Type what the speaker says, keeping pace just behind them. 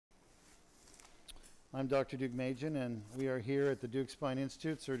I'm Dr. Deuk, and we are here at the Deuk Spine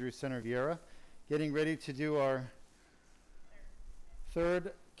Institute Surgery Center of Viera, getting ready to do our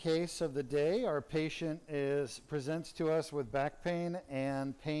third case of the day. Our patient presents to us with back pain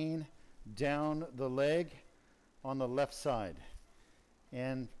and pain down the leg on the left side.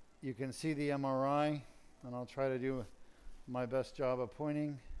 And you can see the MRI, and I'll try to do my best job of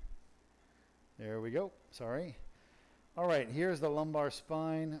pointing. There we go, sorry. All right, here's the lumbar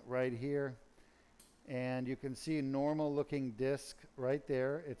spine right here. And you can see normal looking disc right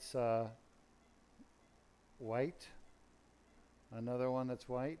there. It's white. Another one that's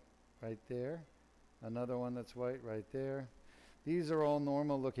white right there. Another one that's white right there. These are all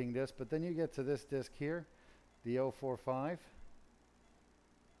normal looking discs, but then you get to this disc here, the L45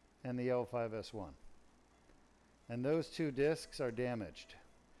 and the L5S1. And those two discs are damaged.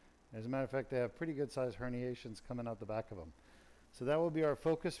 As a matter of fact, they have pretty good sized herniations coming out the back of them. So that will be our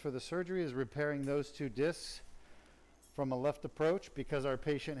focus for the surgery, is repairing those two discs from a left approach, because our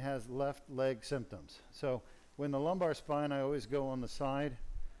patient has left leg symptoms. So when the lumbar spine, I always go on the side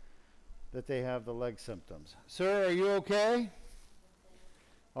that they have the leg symptoms. Sir, are you okay?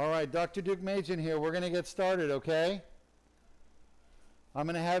 All right, Dr. Deuk here. We're going to get started, okay? I'm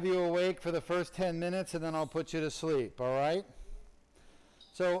going to have you awake for the first 10 minutes and then I'll put you to sleep, all right?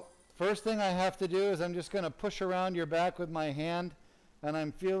 So first thing I have to do is I'm just going to push around your back with my hand, and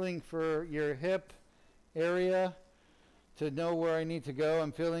I'm feeling for your hip area to know where I need to go.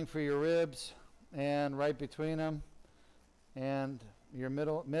 I'm feeling for your ribs and right between them and your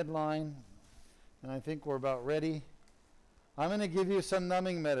midline, and I think we're about ready. I'm going to give you some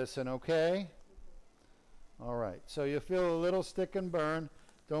numbing medicine, okay? All right, so you'll feel a little stick and burn.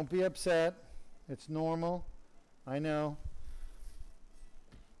 Don't be upset. It's normal. I know.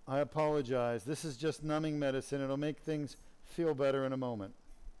 I apologize. This is just numbing medicine. It'll make things feel better in a moment.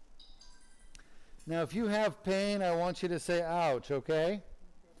 Now, if you have pain, I want you to say ouch, okay?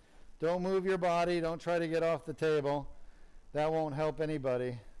 Don't move your body. Don't try to get off the table. That won't help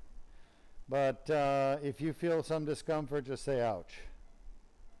anybody. But if you feel some discomfort, just say ouch.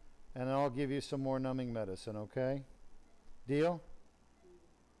 And I'll give you some more numbing medicine, okay? Deal?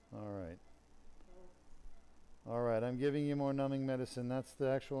 All right. All right, I'm giving you more numbing medicine. That's the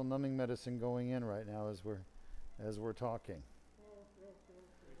actual numbing medicine going in right now as we're talking.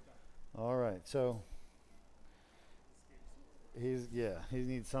 All right, so he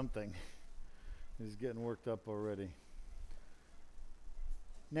needs something. He's getting worked up already.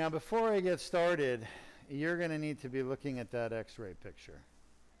 Now, before I get started, you're going to need to be looking at that X-ray picture,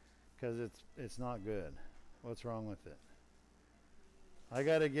 because it's not good. What's wrong with it? I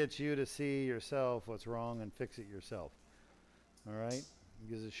got to get you to see yourself what's wrong and fix it yourself. All right?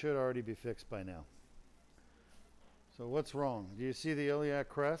 Because it should already be fixed by now. So what's wrong? Do you see the iliac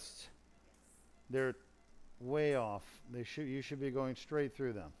crests? They're way off. You should be going straight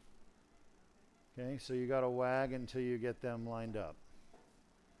through them. Okay? So you got to wag until you get them lined up.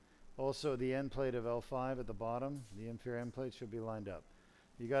 Also, the end plate of L5 at the bottom, the inferior end plate, should be lined up.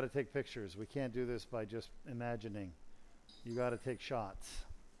 You got to take pictures. We can't do this by just imagining. You got to take shots.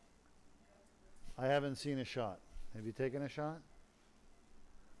 I haven't seen a shot. Have you taken a shot?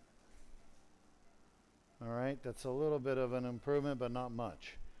 All right, that's a little bit of an improvement, but not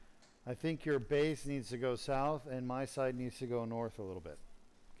much. I think your base needs to go south and my side needs to go north a little bit.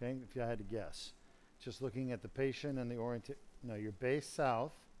 Okay, if I had to guess. Just looking at the patient and the orientation. No, your base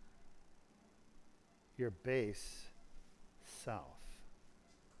south. Your base south.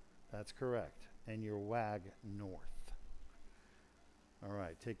 That's correct. And your wag north. All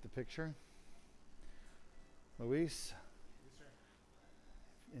right, take the picture. Luis? Yes,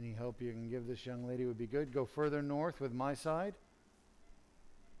 sir. Any help you can give this young lady would be good. Go further north with my side.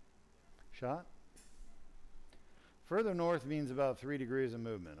 Shot. Further north means about 3 degrees of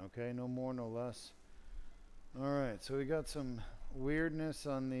movement, okay? No more, no less. All right, so we got some weirdness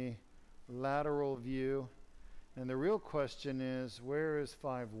on the lateral view. And the real question is, where is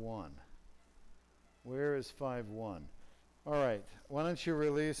 5-1? Where is 5-1? All right, why don't you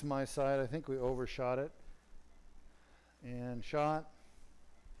release my side? I think we overshot it. And shot.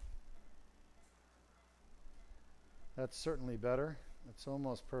 That's certainly better. That's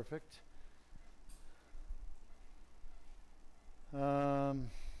almost perfect.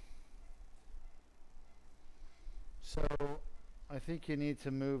 So I think you need to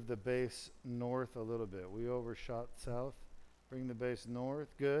move the base north a little bit. We overshot south. Bring the base north.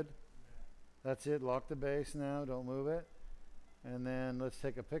 Good. That's it. Lock the base now. Don't move it. And then let's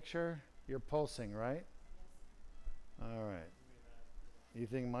take a picture. You're pulsing, right? Yes. All right. You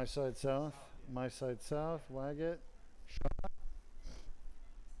think my side south? My side south. Wag it. Shot.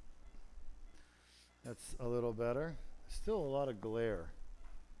 That's a little better. Still a lot of glare.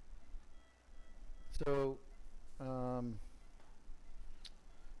 So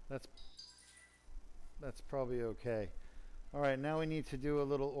that's probably okay. All right, now we need to do a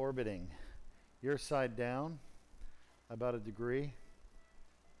little orbiting. Your side down, about a degree.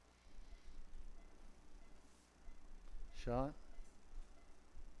 Shot.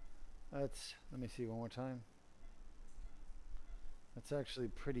 That's, let me see one more time. That's actually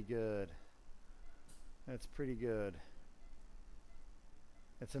pretty good. That's pretty good.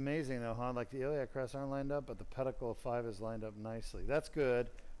 It's amazing though, huh? Like the iliac crests aren't lined up, but the pedicle of 5 is lined up nicely. That's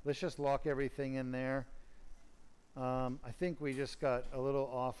good. Let's just lock everything in there. I think we just got a little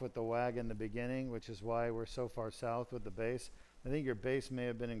off with the wag in the beginning, which is why we're so far south with the base. I think your base may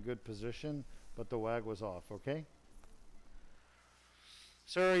have been in good position, but the wag was off, okay?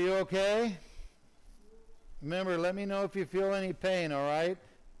 Sir, are you okay? Remember, let me know if you feel any pain, all right?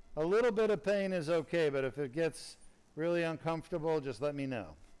 A little bit of pain is okay, but if it gets really uncomfortable, just let me know.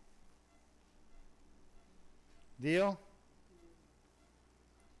 Deal?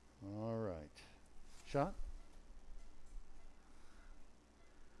 All right. Shot?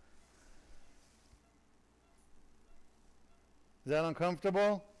 Is that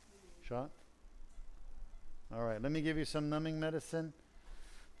uncomfortable? Shot? All right, let me give you some numbing medicine.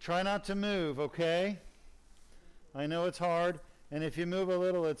 Try not to move, okay? I know it's hard, and if you move a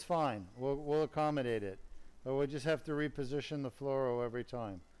little, it's fine. We'll accommodate it. But we'll just have to reposition the fluoro every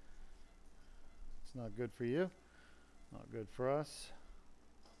time. It's not good for you, not good for us.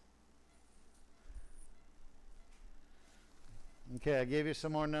 Okay, I gave you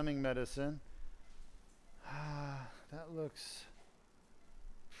some more numbing medicine. That looks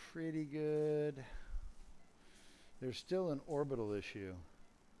pretty good. There's still an orbital issue.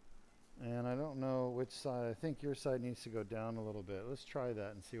 And I don't know which side. I think your side needs to go down a little bit. Let's try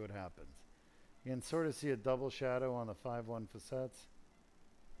that and see what happens. You can sort of see a double shadow on the 5-1 facets.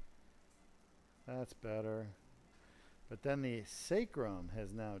 That's better. But then the sacrum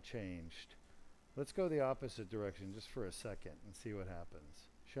has now changed. Let's go the opposite direction just for a second and see what happens.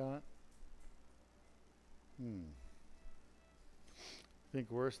 Shot. Think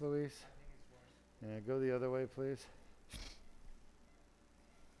worse, Luis? I think it's worse. Yeah, go the other way, please.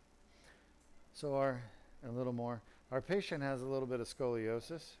 So a little more. Our patient has a little bit of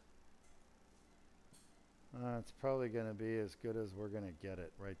scoliosis. It's probably going to be as good as we're going to get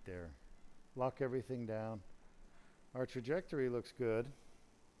it right there. Lock everything down. Our trajectory looks good.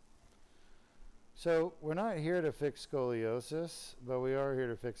 So we're not here to fix scoliosis, but we are here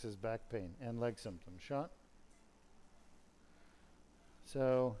to fix his back pain and leg symptoms. Shot.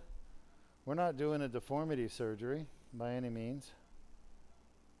 So we're not doing a deformity surgery by any means.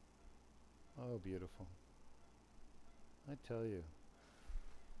 Oh, beautiful. I tell you,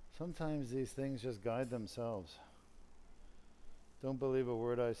 sometimes these things just guide themselves. Don't believe a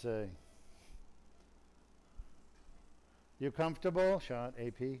word I say. You comfortable? Shot,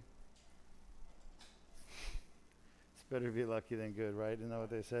 AP. It's better to be lucky than good, right? Isn't that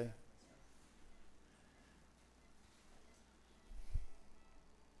what they say?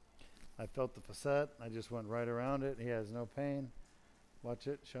 I felt the facet. I just went right around it. He has no pain. Watch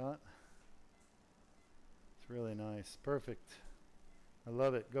it. Shot. It's really nice. Perfect. I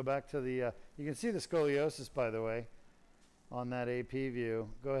love it. Go back to the, you can see the scoliosis, by the way, on that AP view.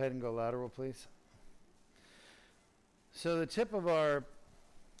 Go ahead and go lateral, please. So the tip of our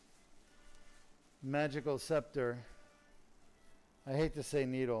magical scepter, I hate to say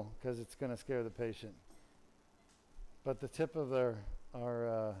needle because it's going to scare the patient, but the tip of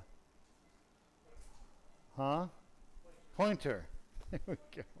our pointer. There we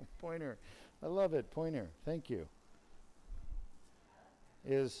go. Pointer. I love it. Pointer. Thank you.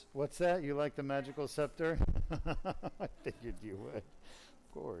 Is, what's that? You like the magical scepter? I figured you would.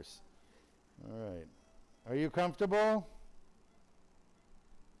 Of course. All right. Are you comfortable?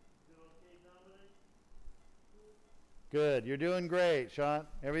 Good. You're doing great, Shot.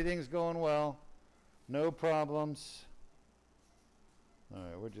 Everything's going well. No problems. All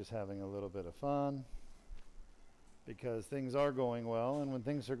right. We're just having a little bit of fun because things are going well. And when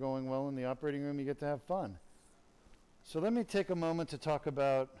things are going well in the operating room, you get to have fun. So let me take a moment to talk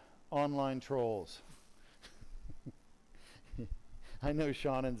about online trolls. I know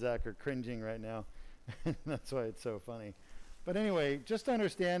Sean and Zach are cringing right now. That's why it's so funny. But anyway, just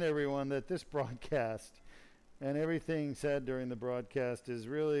understand, everyone, that this broadcast and everything said during the broadcast is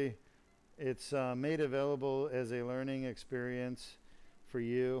really, it's made available as a learning experience for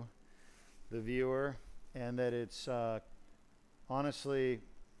you, the viewer, and that it's honestly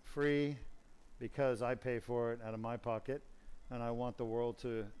free because I pay for it out of my pocket. and I want the world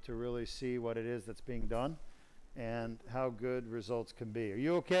to really see what it is that's being done and how good results can be. Are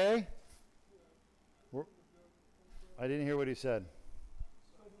you okay? I didn't hear what he said.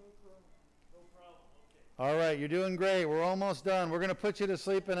 All right, you're doing great. We're almost done. We're going to put you to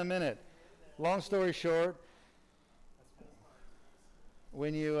sleep in a minute. Long story short,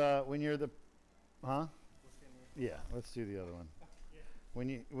 when you're the, huh? Yeah, let's do the other one.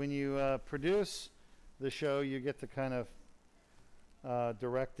 When you produce the show, you get to kind of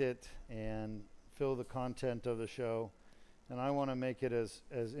direct it and fill the content of the show, and I want to make it as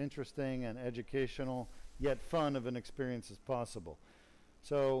interesting and educational yet fun of an experience as possible.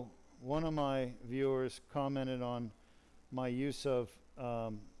 So one of my viewers commented on my use of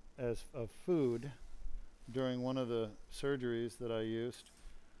food during one of the surgeries that I used.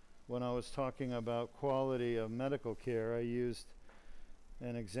 When I was talking about quality of medical care, I used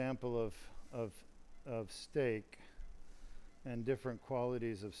an example of steak and different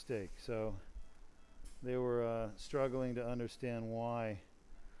qualities of steak. So they were struggling to understand why,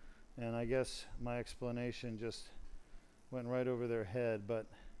 and I guess my explanation just went right over their head. But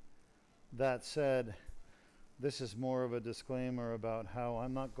that said, this is more of a disclaimer about how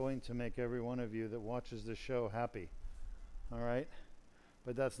I'm not going to make every one of you that watches the show happy, all right?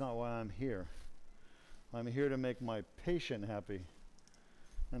 But that's not why I'm here. I'm here to make my patient happy.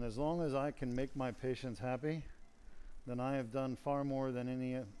 And as long as I can make my patients happy, then I have done far more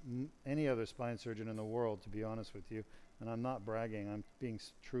than any other spine surgeon in the world, to be honest with you. And I'm not bragging, I'm being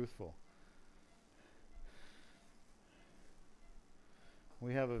truthful.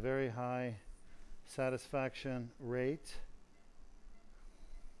 We have a very high satisfaction rate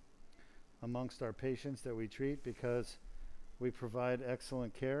amongst our patients that we treat because we provide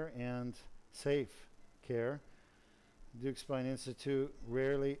excellent care and safe care. Deuk Spine Institute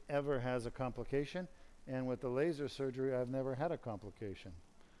rarely ever has a complication, and with the laser surgery I've never had a complication.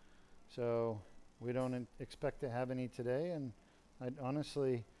 So we don't expect to have any today, and I'd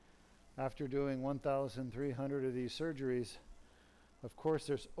honestly, after doing 1,300 of these surgeries, of course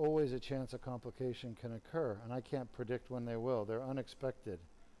there's always a chance a complication can occur, and I can't predict when they will. They're unexpected.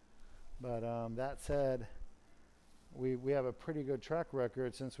 But that said, we have a pretty good track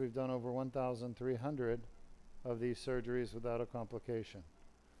record since we've done over 1,300 of these surgeries without a complication.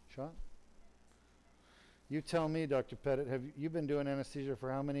 Sean? You tell me, Dr. Pettit, have you been doing anesthesia for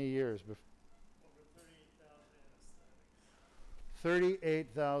how many years? Over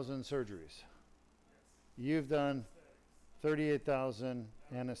 38,000 anesthetics. 38,000 surgeries. Yes. You've done 38,000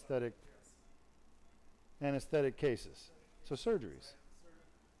 anesthetic cases. So surgeries.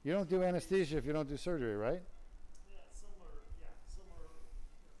 You don't do anesthesia if you don't do surgery, right?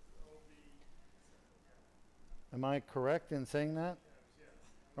 Am I correct in saying that? Yes.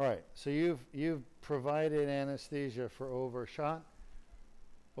 All right. So you've provided anesthesia for over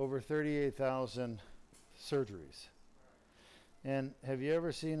 38,000 surgeries. And have you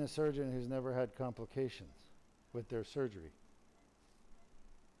ever seen a surgeon who's never had complications with their surgery?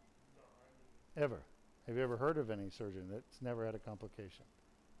 No, I mean, Ever? Have you ever heard of any surgeon that's never had a complication?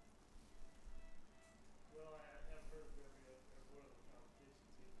 well, I have heard of every one of the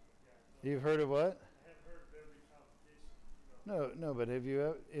complications. Yeah, You've heard of what? No, but have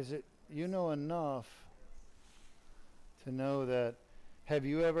you, is it, you know enough to know that, have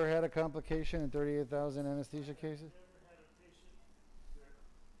you ever had a complication in 38,000 anesthesia cases? I've never had a patient that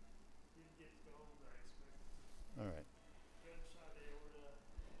didn't get going that I expected to. All right. Gunshot aorta.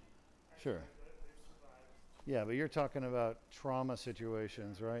 Sure. They've survived. Yeah, but you're talking about trauma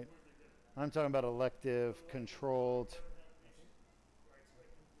situations, right? I'm talking about elective, controlled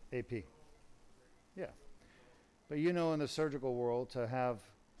AP. Yeah. But you know, in the surgical world, to have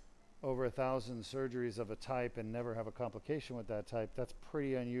over 1,000 surgeries of a type and never have a complication with that type, that's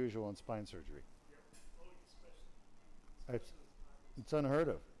pretty unusual in spine surgery. It's unheard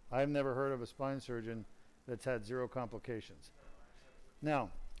of. I've never heard of a spine surgeon that's had 0 complications. Now,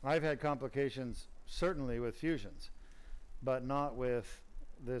 I've had complications certainly with fusions, but not with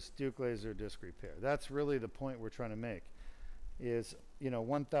this Deuk laser disc repair. That's really the point we're trying to make. Is,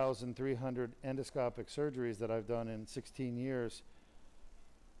 1,300 endoscopic surgeries that I've done in 16 years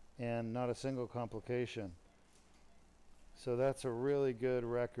and not a single complication. So that's a really good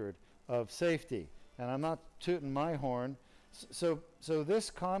record of safety. And I'm not tooting my horn. So this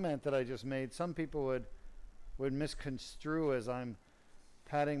comment that I just made, some people would misconstrue as I'm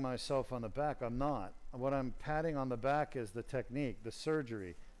patting myself on the back. I'm not. What I'm patting on the back is the technique, the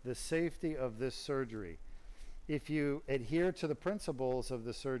surgery, the safety of this surgery. If you adhere to the principles of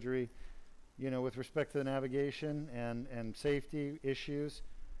the surgery, with respect to the navigation and safety issues,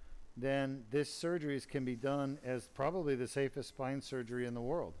 then this surgeries can be done as probably the safest spine surgery in the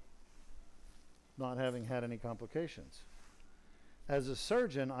world, not having had any complications. As a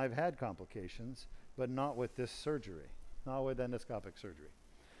surgeon, I've had complications, but not with this surgery, not with endoscopic surgery.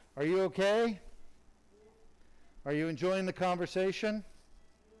 Are you okay? Are you enjoying the conversation?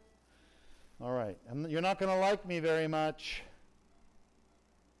 All right. You're not going to like me very much.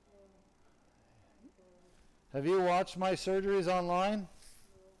 Have you watched my surgeries online?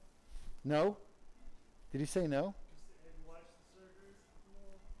 No? Did he say no? Have you watched the surgeries?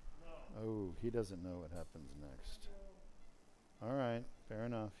 No. Oh, he doesn't know what happens next. All right. Fair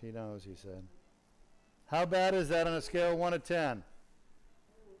enough. He knows, he said. How bad is that on a scale of 1 to 10?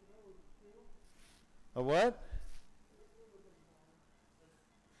 A what?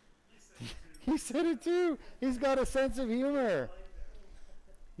 He said it too. He's got a sense of humor.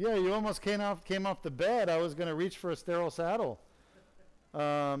 Yeah, you almost came off the bed. I was going to reach for a sterile saddle.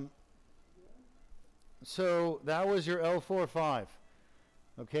 So that was your L4-5.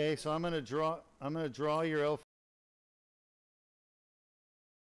 Okay, so I'm going to draw your L4.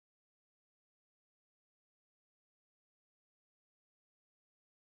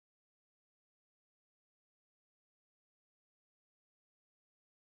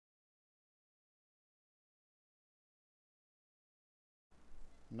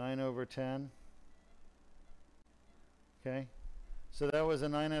 Nine over 10. Okay, so that was a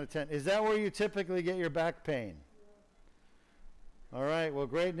 9 out of 10. Is that where you typically get your back pain? All right, well,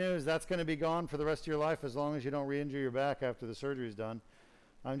 great news. That's going to be gone for the rest of your life as long as you don't re-injure your back after the surgery is done.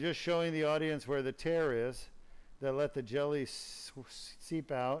 I'm just showing the audience where the tear is that let the jelly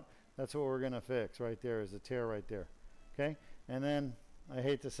seep out. That's what we're going to fix right there, is the tear right there. Okay, and then I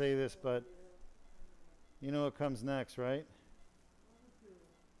hate to say this, but you know what comes next, right?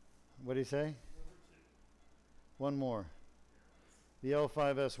 What did he say? One more. The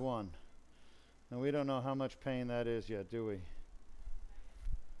L5S1. And we don't know how much pain that is yet, do we?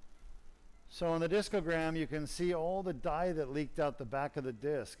 So on the discogram, you can see all the dye that leaked out the back of the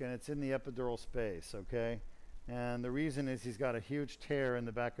disc, and it's in the epidural space, okay? And the reason is he's got a huge tear in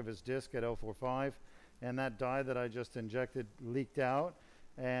the back of his disc at L4-5, and that dye that I just injected leaked out,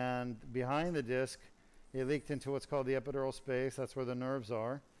 and behind the disc, it leaked into what's called the epidural space. That's where the nerves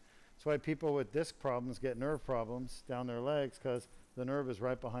are. That's why people with disc problems get nerve problems down their legs, because the nerve is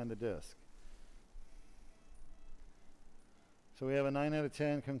right behind the disc. So we have a 9 out of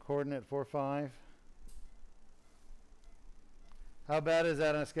 10 concordant at 4-5. How bad is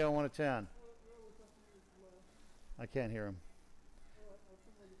that on a scale of 1 to 10? I can't hear him.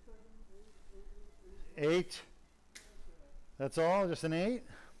 8? That's all? Just an 8?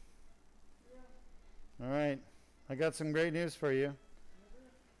 All right. I got some great news for you.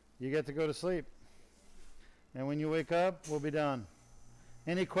 You get to go to sleep. And when you wake up, we'll be done.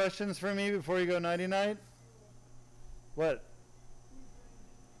 Any questions for me before you go nighty-night? What?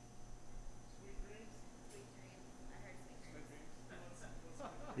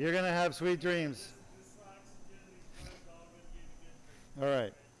 You're going to have sweet dreams. All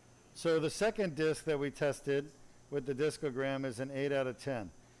right. So the second disc that we tested with the discogram is an 8 out of 10.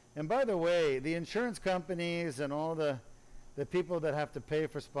 And by the way, the insurance companies and all the people that have to pay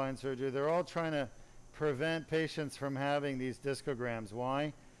for spine surgery, they're all trying to prevent patients from having these discograms.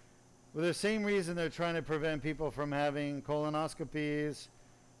 Why? Well, the same reason they're trying to prevent people from having colonoscopies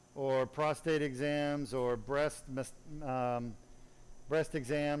or prostate exams or breast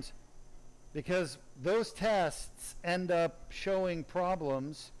exams, because those tests end up showing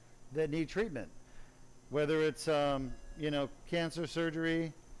problems that need treatment, whether it's cancer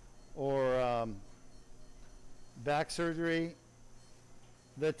surgery or back surgery.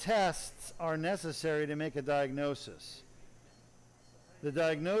 The tests are necessary to make a diagnosis. The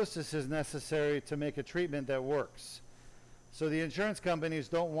diagnosis is necessary to make a treatment that works. So the insurance companies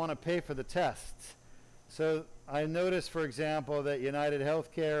don't want to pay for the tests. So I noticed, for example, that United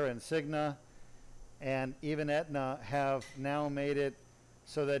Healthcare and Cigna and even Aetna have now made it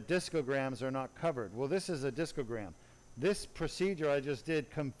so that discograms are not covered. Well, this is a discogram. This procedure I just did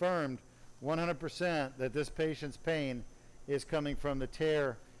confirmed 100% that this patient's pain is coming from the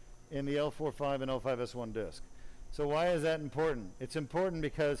tear in the L4-5 and L5S1 disc. So why is that important? It's important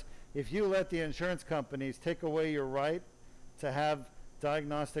because if you let the insurance companies take away your right to have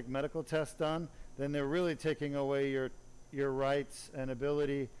diagnostic medical tests done, then they're really taking away your rights and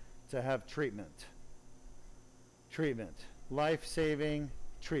ability to have treatment. Treatment. Life-saving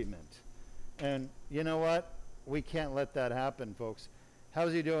treatment. And you know what? We can't let that happen, folks.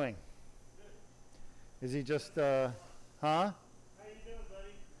 How's he doing? Good. Is he just, huh? How you doing,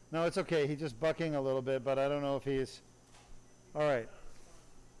 buddy? No, it's okay. He's just bucking a little bit, but I don't know if he's... All right.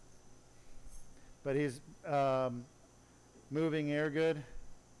 But he's moving air good.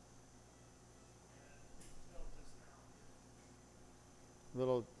 Felt just now.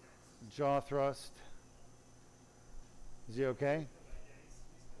 Little jaw thrust. Is he okay? Yeah, he's still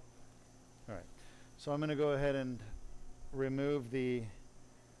fine. All right. So I'm going to go ahead and remove the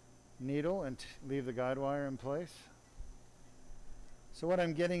needle and leave the guide wire in place. So what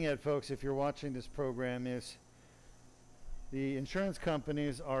I'm getting at, folks, if you're watching this program, is the insurance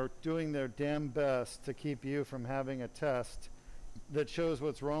companies are doing their damn best to keep you from having a test that shows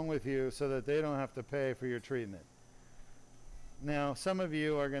what's wrong with you so that they don't have to pay for your treatment. Now, some of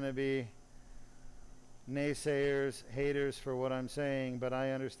you are going to be naysayers, haters for what I'm saying, but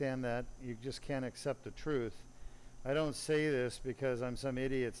I understand that you just can't accept the truth. I don't say this because I'm some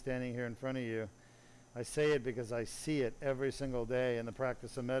idiot standing here in front of you. I say it because I see it every single day in the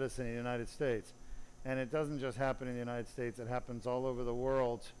practice of medicine in the United States. And it doesn't just happen in the United States, it happens all over the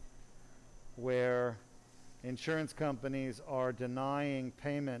world, where insurance companies are denying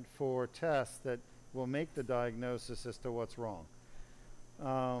payment for tests that will make the diagnosis as to what's wrong.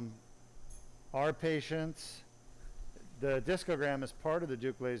 Our patients, the discogram is part of the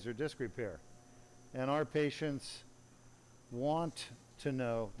Deuk laser disc repair, and our patients want to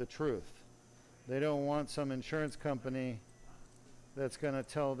know the truth. They don't want some insurance company that's going to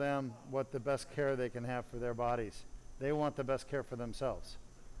tell them what the best care they can have for their bodies. They want the best care for themselves.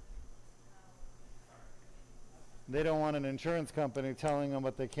 They don't want an insurance company telling them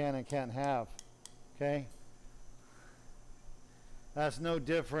what they can and can't have. Okay? That's no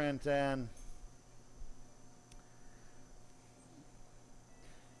different than,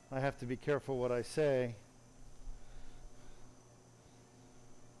 I have to be careful what I say.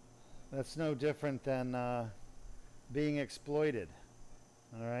 That's no different than being exploited.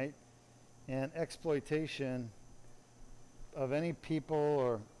 All right? And exploitation of any people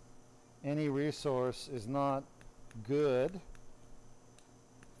or any resource is not good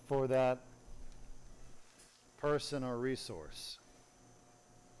for that person or resource.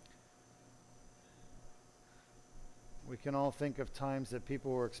 We can all think of times that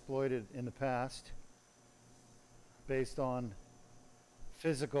people were exploited in the past based on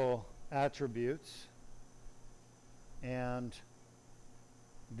physical attributes, and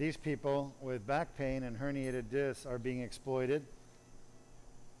these people with back pain and herniated discs are being exploited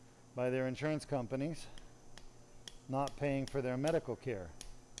by their insurance companies, not paying for their medical care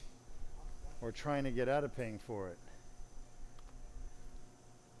or trying to get out of paying for it.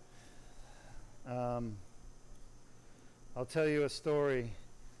 I'll tell you a story,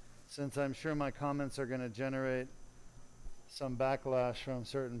 since I'm sure my comments are going to generate some backlash from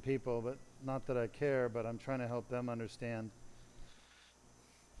certain people, but not that I care, but I'm trying to help them understand.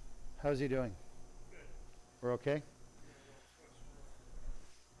 How's he doing? Good. We're okay? Yeah, well,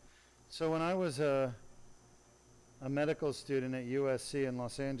 So when I was a medical student at USC in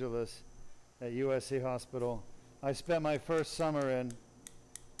Los Angeles, at USC Hospital, I spent my first summer in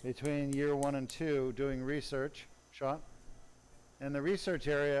between year 1 and 2 doing research, and the research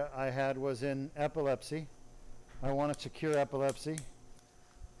area I had was in epilepsy. I wanted to cure epilepsy.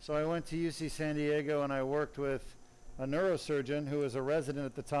 So I went to UC San Diego and I worked with a neurosurgeon who was a resident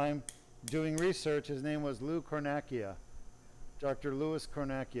at the time doing research. His name was Lou Cornacchia, Dr. Louis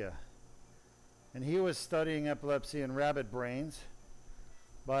Cornacchia. And he was studying epilepsy in rabbit brains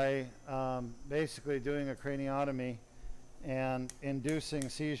by basically doing a craniotomy and inducing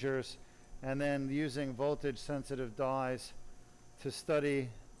seizures, and then using voltage sensitive dyes to study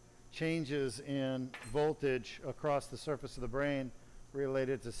changes in voltage across the surface of the brain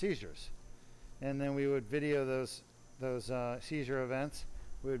related to seizures. And then we would video those seizure events.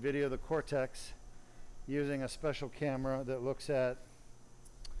 We would video the cortex using a special camera that looks at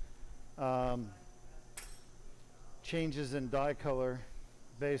changes in dye color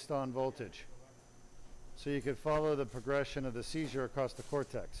based on voltage. So you could follow the progression of the seizure across the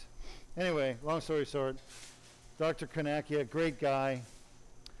cortex. Anyway, long story short, Dr. Cornacchia, great guy.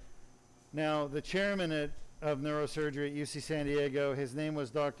 Now, the chairman of neurosurgery at UC San Diego, his name was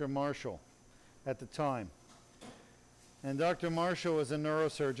Dr. Marshall at the time. And Dr. Marshall was a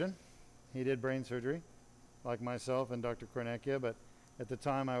neurosurgeon. He did brain surgery, like myself and Dr. Cornacchia, but at the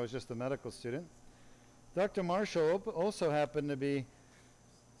time I was just a medical student. Dr. Marshall also happened to be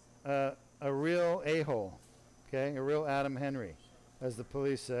a real a-hole, okay, a real Adam Henry, as the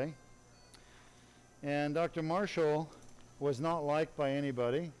police say. And Dr. Marshall was not liked by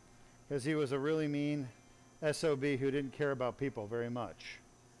anybody because he was a really mean SOB who didn't care about people very much.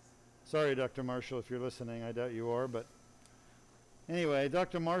 Sorry, Dr. Marshall, if you're listening. I doubt you are, but anyway,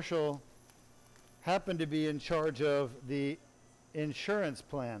 Dr. Marshall happened to be in charge of the insurance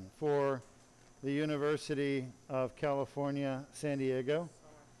plan for the University of California, San Diego,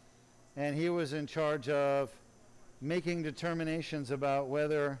 and he was in charge of making determinations about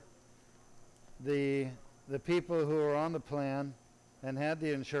whether the people who were on the plan and had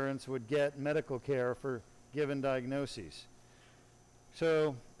the insurance would get medical care for given diagnoses.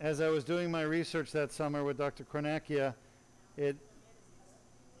 So as I was doing my research that summer with Dr. Kornakia,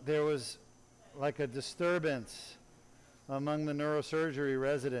 there was like a disturbance among the neurosurgery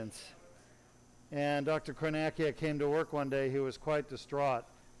residents. And Dr. Kornakia came to work one day. He was quite distraught.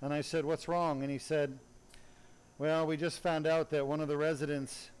 And I said, "What's wrong?" And he said, "Well, we just found out that one of the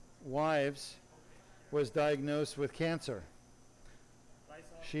residents' wives was diagnosed with cancer.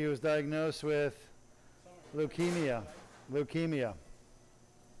 She was diagnosed with leukemia.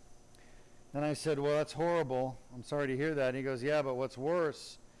 And I said, "Well, that's horrible. I'm sorry to hear that." And he goes, "Yeah, but what's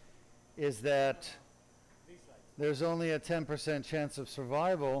worse is that there's only a 10% chance of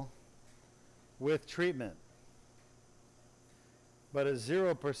survival with treatment, but a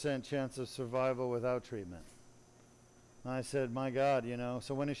 0% chance of survival without treatment." And I said, "My God,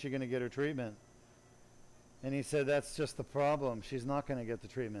 so when is she going to get her treatment?" And he said, "That's just the problem. She's not going to get the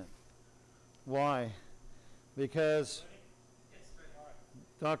treatment." Why? Because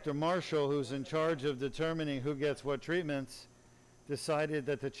Dr. Marshall, who's in charge of determining who gets what treatments, decided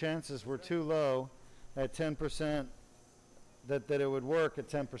that the chances were too low at 10%, that it would work at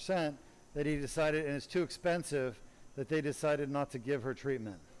 10%, that he decided, and it's too expensive, that they decided not to give her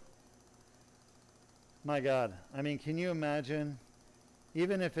treatment. My God. I mean, can you imagine?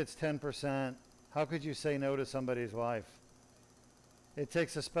 Even if it's 10%, how could you say no to somebody's wife? It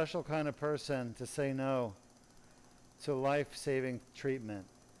takes a special kind of person to say no to life-saving treatment.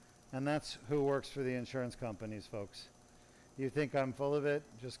 And that's who works for the insurance companies, folks. You think I'm full of it?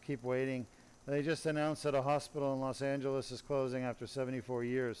 Just keep waiting. They just announced that a hospital in Los Angeles is closing after 74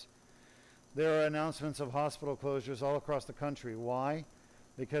 years. There are announcements of hospital closures all across the country. Why?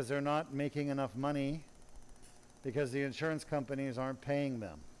 Because they're not making enough money, because the insurance companies aren't paying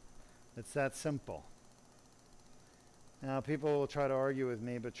them. It's that simple. Now, people will try to argue with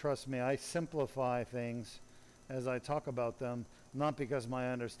me, but trust me, I simplify things as I talk about them, not because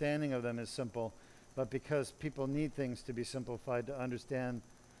my understanding of them is simple, but because people need things to be simplified to understand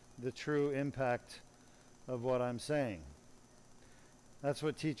the true impact of what I'm saying. That's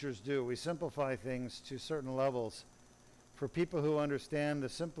what teachers do. We simplify things to certain levels. For people who understand the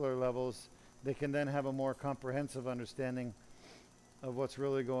simpler levels, they can then have a more comprehensive understanding of what's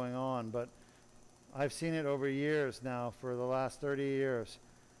really going on. But I've seen it over years now, for the last 30 years.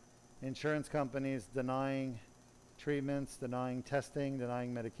 Insurance companies denying treatments, denying testing,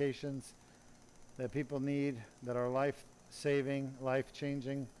 denying medications that people need, that are life-saving,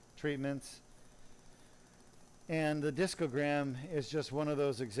 life-changing treatments. And the discogram is just one of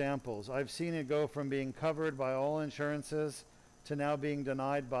those examples. I've seen it go from being covered by all insurances to now being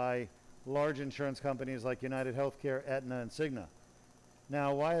denied by large insurance companies like United Healthcare, Aetna, and Cigna.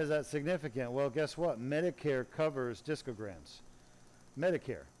 Now, why is that significant? Well, guess what? Medicare covers discograms.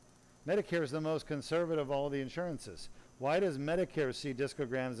 Medicare. Medicare is the most conservative of all the insurances. Why does Medicare see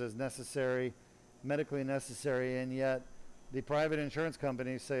discograms as necessary, medically necessary, and yet the private insurance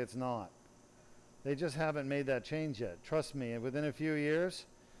companies say it's not? They just haven't made that change yet. Trust me, within a few years,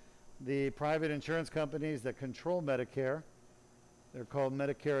 the private insurance companies that control Medicare, they're called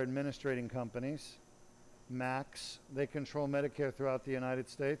Medicare Administrating Companies, MACs, they control Medicare throughout the United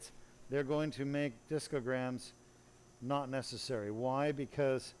States. They're going to make discograms not necessary. Why?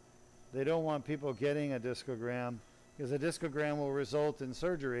 Because they don't want people getting a discogram, because a discogram will result in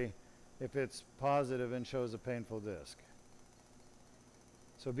surgery if it's positive and shows a painful disc.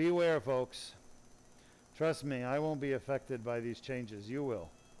 So beware, folks. Trust me, I won't be affected by these changes. You will.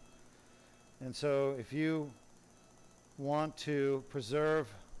 And so if you want to preserve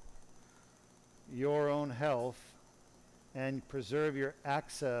your own health and preserve your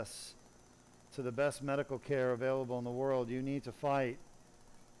access to the best medical care available in the world, you need to fight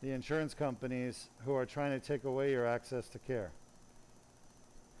the insurance companies who are trying to take away your access to care.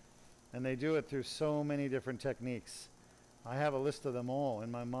 And they do it through so many different techniques. I have a list of them all in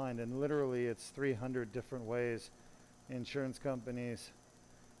my mind, and literally it's 300 different ways insurance companies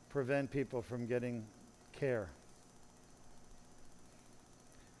prevent people from getting care.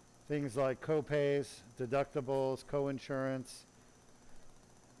 Things like co-pays, deductibles, co-insurance,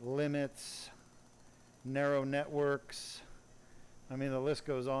 limits, narrow networks. I mean, the list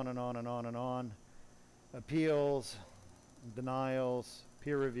goes on and on and on and on. Appeals, denials,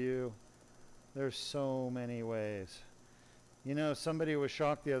 peer review. There's so many ways. You know, somebody was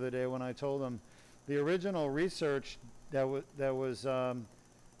shocked the other day when I told them the original research that was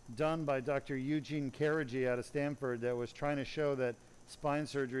done by Dr. Eugene Carrigy out of Stanford that was trying to show that spine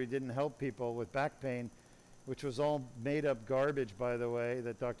surgery didn't help people with back pain, which was all made up garbage, by the way,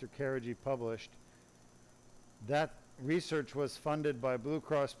 that Dr. Carrigy published. That research was funded by Blue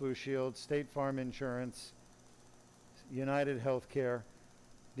Cross Blue Shield, State Farm Insurance, United Healthcare.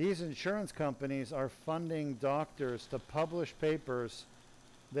 These insurance companies are funding doctors to publish papers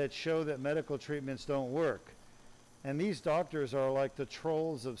that show that medical treatments don't work. And these doctors are like the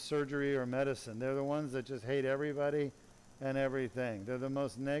trolls of surgery or medicine. They're the ones that just hate everybody and everything. They're the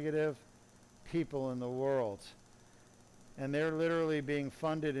most negative people in the world. And they're literally being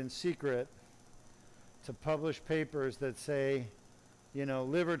funded in secret to publish papers that say, you know,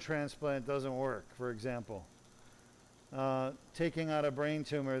 liver transplant doesn't work, for example. Taking out a brain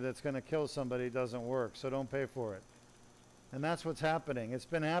tumor that's going to kill somebody doesn't work, so don't pay for it. And that's what's happening. It's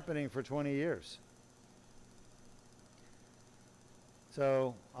been happening for 20 years.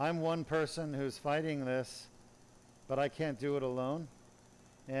 So I'm one person who's fighting this, but I can't do it alone.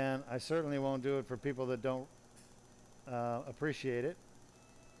 And I certainly won't do it for people that don't appreciate it.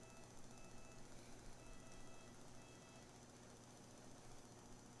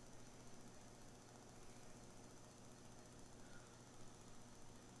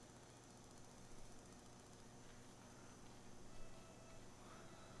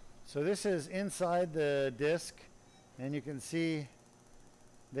 So this is inside the disc, and you can see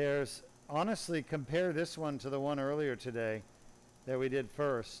there's, honestly, compare this one to the one earlier today that we did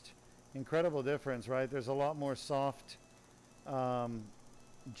first. Incredible difference, right? There's a lot more soft,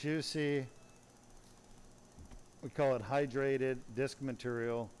 juicy, we call it hydrated disc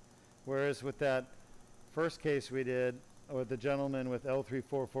material, whereas with that first case we did with the gentleman with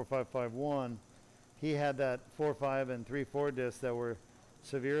L344551, he had that 4-5 and 3-4 discs that were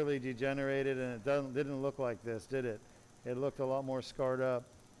severely degenerated, and it didn't look like this, did it? It looked a lot more scarred up.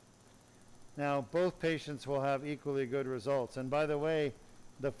 Now, both patients will have equally good results. And by the way,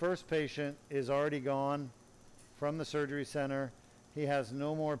 the first patient is already gone from the surgery center. He has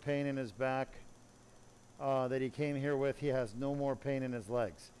no more pain in his back that he came here with. He has no more pain in his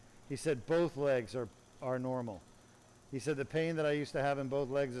legs. He said both legs are normal. He said the pain that I used to have in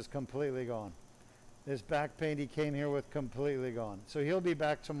both legs is completely gone. This back pain he came here with completely gone. So he'll be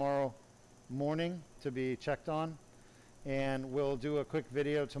back tomorrow morning to be checked on, and we'll do a quick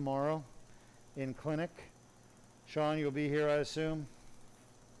video tomorrow in clinic. Sean, you'll be here, I assume?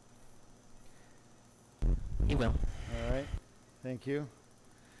 He will. All right, thank you.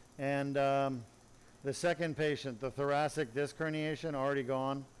 And the second patient, the thoracic disc herniation, already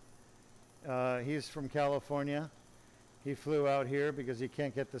gone. He's from California. He flew out here because he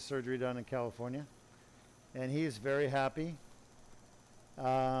can't get the surgery done in California. And he's very happy.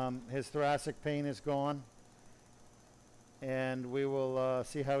 His thoracic pain is gone. And we will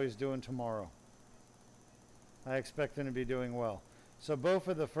see how he's doing tomorrow. I expect him to be doing well. So both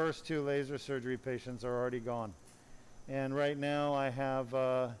of the first two laser surgery patients are already gone. And right now I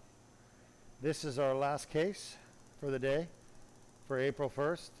have, this is our last case for the day, for April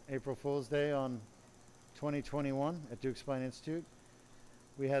 1st, April Fool's Day on 2021 at Deuk Spine Institute.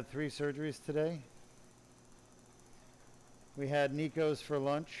 We had 3 surgeries today. We had Nico's for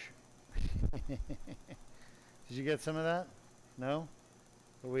lunch. Did you get some of that? No?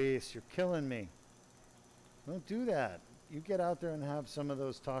 Luis, you're killing me. Don't do that. You get out there and have some of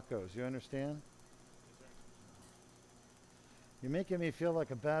those tacos. You understand? You're making me feel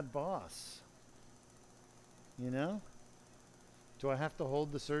like a bad boss. You know? Do I have to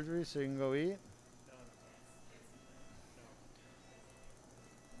hold the surgery so you can go eat?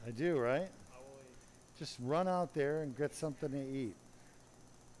 I do, right? Just run out there and get something to eat.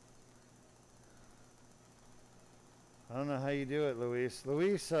 I don't know how you do it, Luis.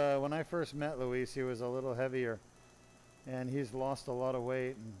 Luis, when I first met Luis, he was a little heavier, and he's lost a lot of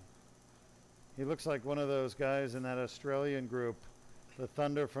weight. And he looks like one of those guys in that Australian group, the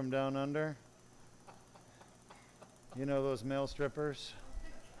Thunder from Down Under. You know those male strippers?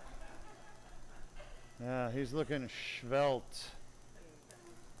 Yeah, he's looking svelte.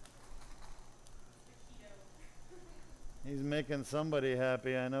 He's making somebody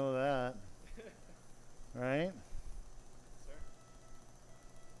happy, I know that. Right? Sir?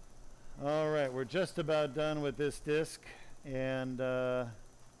 All right, we're just about done with this disc, and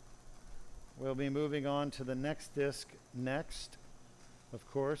we'll be moving on to the next disc next.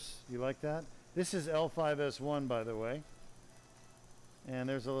 Of course, you like that? This is L5S1, by the way. And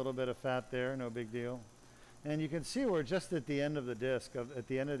there's a little bit of fat there, no big deal. And you can see we're just at the end of the disc, at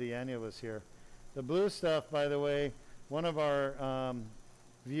the end of the annulus here. The blue stuff, by the way, one of our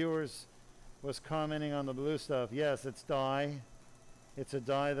viewers was commenting on the blue stuff. Yes, it's dye. It's a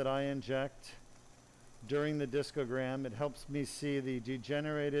dye that I inject during the discogram. It helps me see the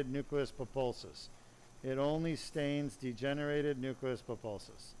degenerated nucleus pulposus. It only stains degenerated nucleus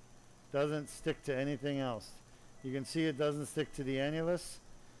pulposus. Doesn't stick to anything else. You can see it doesn't stick to the annulus.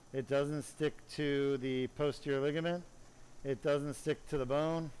 It doesn't stick to the posterior ligament. It doesn't stick to the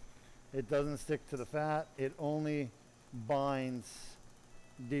bone. It doesn't stick to the fat. It only binds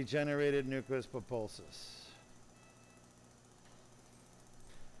degenerated nucleus pulposus.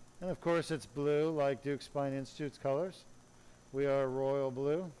 And of course it's blue, like Deuk Spine Institute's colors. We are royal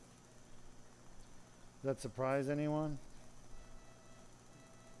blue. Does that surprise anyone?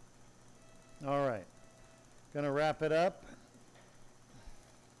 All right. Gonna wrap it up.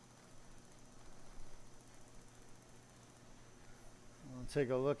 We'll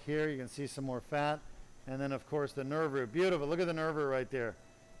take a look here. You can see some more fat. And then of course the nerve root. Beautiful. Look at the nerve root right there.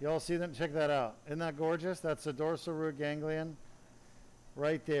 You all see them? Check that out. Isn't that gorgeous? That's the dorsal root ganglion.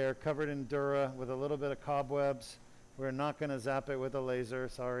 Right there, covered in dura with a little bit of cobwebs. We're not going to zap it with a laser.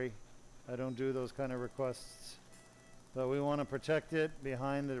 Sorry. I don't do those kind of requests. But we want to protect it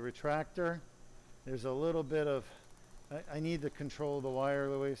behind the retractor. There's a little bit of... I need to control the wire,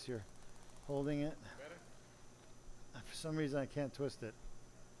 Luis. You're holding it. Better? For some reason, I can't twist it.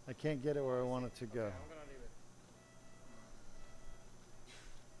 I can't get it where I want it to go. Okay, I'm gonna leave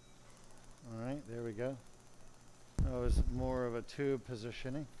it. All right, there we go. That was more of a tube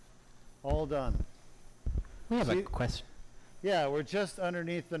positioning. All done. We have a See- question. Yeah, we're just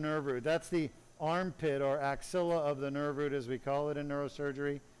underneath the nerve root. That's the armpit or axilla of the nerve root, as we call it in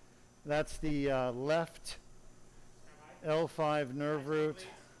neurosurgery. That's the left L5 nerve root.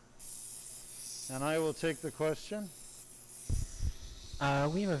 And I will take the question.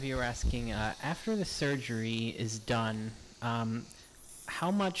 We have a viewer asking, after the surgery is done,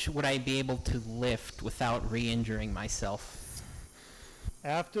 how much would I be able to lift without re-injuring myself?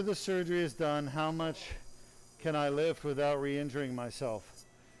 After the surgery is done, how much can I lift without re-injuring myself?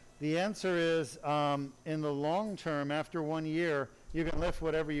 The answer is, in the long term, after 1 year, you can lift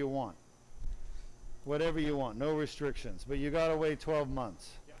whatever you want. Whatever you want, no restrictions. But you gotta wait 12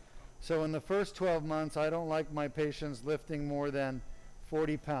 months. So in the first 12 months, I don't like my patients lifting more than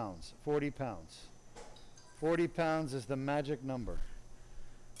 40 pounds. 40 pounds. 40 pounds is the magic number.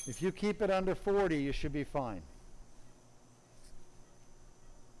 If you keep it under 40, you should be fine.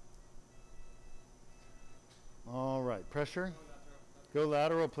 All right, pressure. Go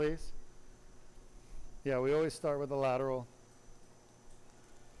lateral, please. Yeah, we always start with the lateral.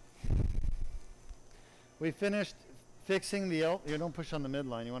 We finished fixing the L. You don't push on the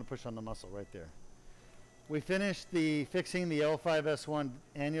midline. You want to push on the muscle right there. We finished fixing the L5S1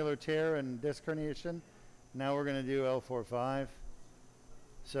 annular tear and disc herniation. Now we're going to do L45.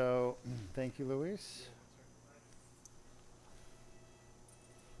 So, thank you, Luis.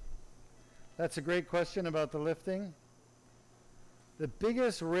 That's a great question about the lifting. The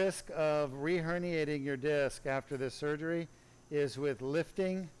biggest risk of re-herniating your disc after this surgery is with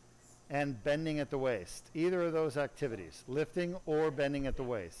lifting and bending at the waist. Either of those activities, lifting or bending at the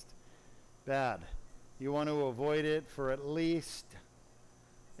waist. Bad. You want to avoid it for at least,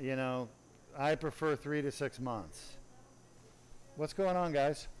 I prefer 3 to 6 months. What's going on,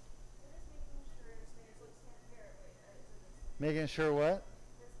 guys? Making sure what?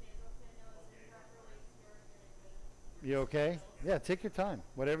 You okay? Yeah, take your time.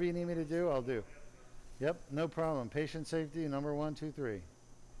 Whatever you need me to do, I'll do. Yep, no problem. Patient safety, number 1, 2, 3.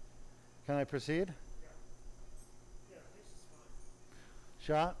 Can I proceed? Yeah, this is fine.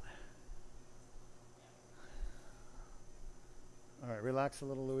 Shot. All right, relax a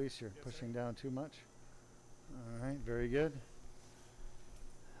little, Luis. You're pushing down too much. All right, very good.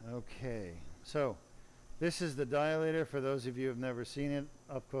 Okay, so this is the dilator for those of you who have never seen it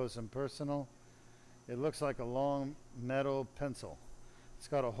up close and personal. It looks like a long metal pencil. It's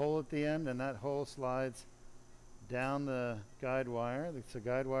got a hole at the end, and that hole slides down the guide wire. It's a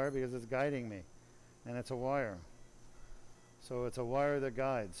guide wire because it's guiding me, and it's a wire. So it's a wire that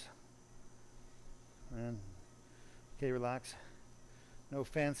guides. And okay, relax. No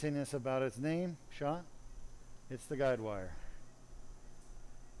fanciness about its name. Shot. It's the guide wire.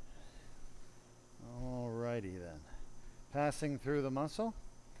 Alrighty then. Passing through the muscle.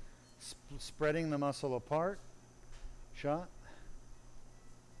 Spreading the muscle apart. Shot.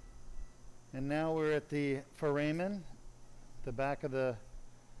 And now we're at the foramen, the back of the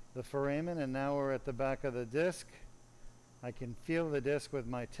foramen, and now we're at the back of the disc. I can feel the disc with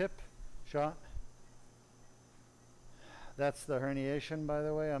my tip. Shot. That's the herniation, by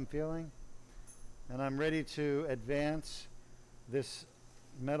the way, I'm feeling. And I'm ready to advance this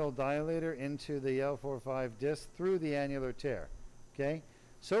metal dilator into the L45 disc through the annular tear. Okay?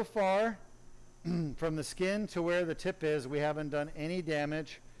 So far, from the skin to where the tip is, we haven't done any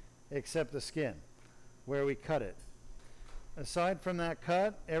damage except the skin, where we cut it. Aside from that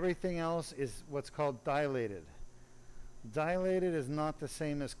cut, everything else is what's called dilated. Dilated is not the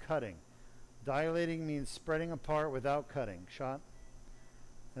same as cutting. Dilating means spreading apart without cutting. Shot?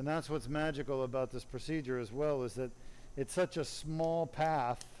 And that's what's magical about this procedure as well, is that it's such a small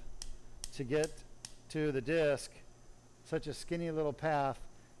path to get to the disc, such a skinny little path,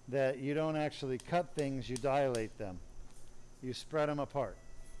 that you don't actually cut things, you dilate them. You spread them apart.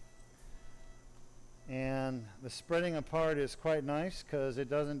 And the spreading apart is quite nice because it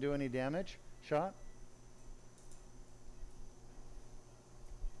doesn't do any damage. Shot?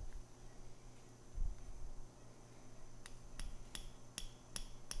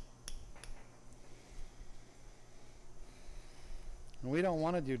 And we don't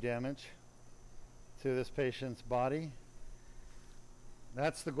want to do damage to this patient's body.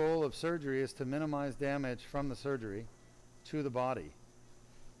 That's the goal of surgery, is to minimize damage from the surgery to the body.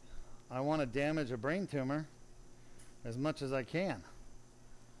 I want to damage a brain tumor as much as I can,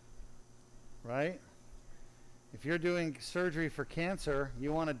 right? If you're doing surgery for cancer,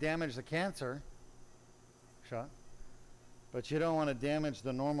 you want to damage the cancer, shot, but you don't want to damage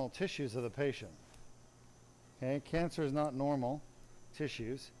the normal tissues of the patient. Okay, cancer is not normal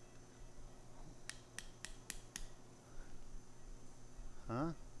tissues.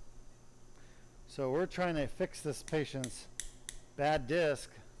 Huh? So we're trying to fix this patient's bad disc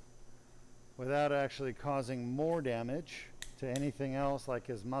without actually causing more damage to anything else, like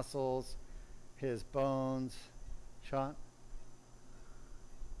his muscles, his bones. Shot?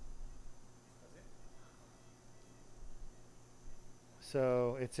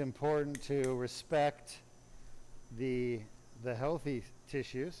 So it's important to respect the healthy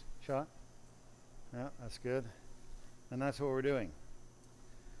tissues. Shot? Yeah, that's good. And that's what we're doing.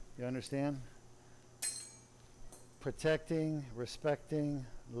 You understand? Protecting, respecting,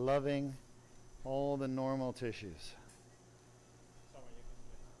 loving all the normal tissues.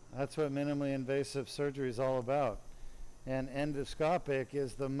 That's what minimally invasive surgery is all about. And endoscopic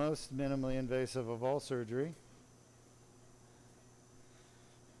is the most minimally invasive of all surgery.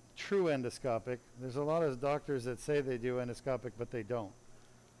 True endoscopic. There's a lot of doctors that say they do endoscopic, but they don't.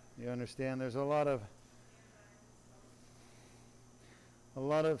 You understand? There's a lot of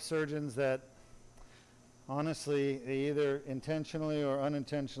surgeons that honestly, they either intentionally or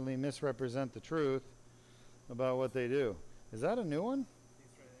unintentionally misrepresent the truth about what they do. Is that a new one?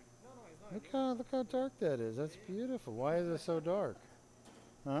 Look how dark that is. That's beautiful. Why is it so dark?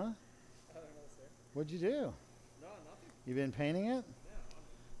 Huh? I don't know, sir. What'd you do? No, nothing. You been painting it?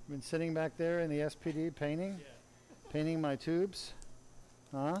 Yeah, You been sitting back there in the SPD painting? yeah. Painting my tubes?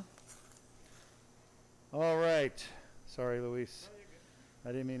 Huh? All right. Sorry, Luis. No, you're good.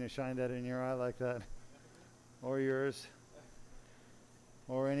 I didn't mean to shine that in your eye like that. Or yours.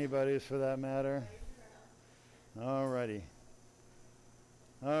 Or anybody's for that matter. Alrighty.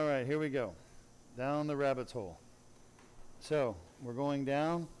 Alright, here we go. Down the rabbit's hole. So, we're going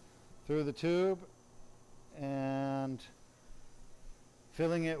down through the tube and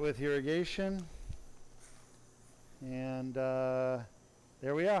filling it with irrigation. And there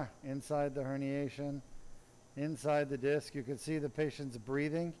we are, inside the herniation, inside the disc. You can see the patient's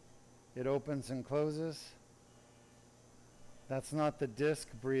breathing. It opens and closes. That's not the disc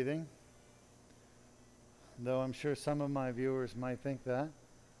breathing, though I'm sure some of my viewers might think that.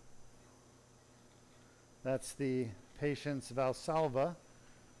 That's the patient's valsalva.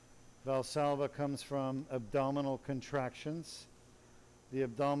 Valsalva comes from abdominal contractions. The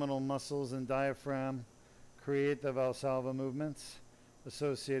abdominal muscles and diaphragm create the valsalva movements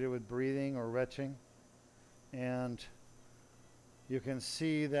associated with breathing or retching. And you can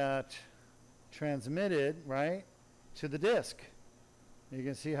see that transmitted, right, to the disc. You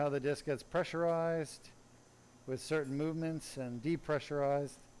can see how the disc gets pressurized with certain movements and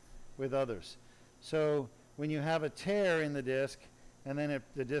depressurized with others. So when you have a tear in the disc and then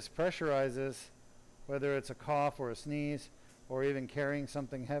the disc pressurizes, whether it's a cough or a sneeze or even carrying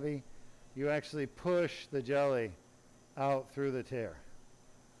something heavy, you actually push the jelly out through the tear.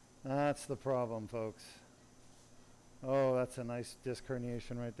 That's the problem, folks. Oh, that's a nice disc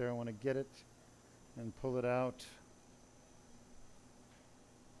herniation right there. I want to get it and pull it out.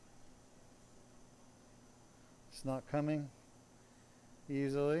 It's not coming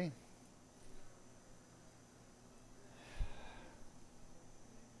easily.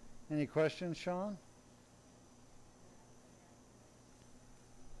 Any questions, Sean?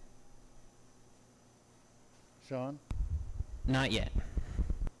 Sean? Not yet.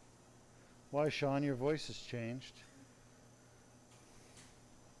 Why, Sean, your voice has changed.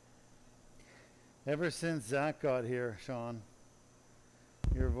 Ever since Zach got here, Sean,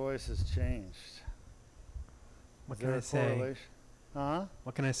 your voice has changed. What Is can there I a say? correlation? Huh?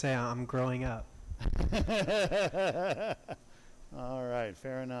 What can I say? I'm growing up. All right,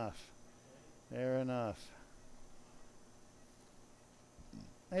 fair enough. Fair enough.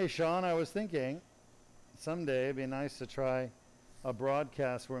 Hey, Sean, I was thinking someday it'd be nice to try a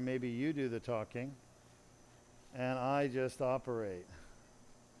broadcast where maybe you do the talking and I just operate.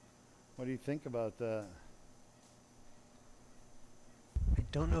 What do you think about that? I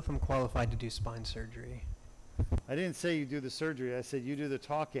don't know if I'm qualified to do spine surgery. I didn't say you do the surgery. I said you do the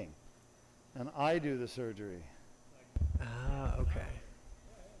talking and I do the surgery. Ah, okay.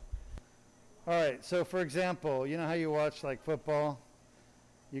 All right, so for example, you know how you watch like football?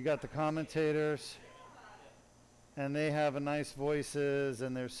 You got the commentators and they have a nice voices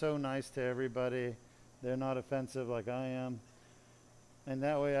and they're so nice to everybody. They're not offensive like I am. And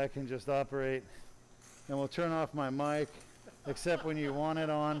that way I can just operate and we'll turn off my mic except when you want it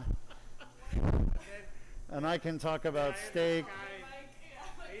on. And I can talk about steak.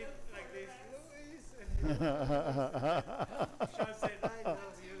 I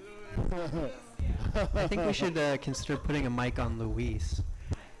think we should consider putting a mic on Luis.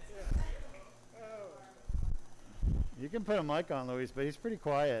 You can put a mic on Luis, but he's pretty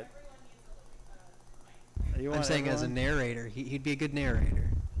quiet. You I'm want saying as a everyone? narrator. He'd be a good narrator.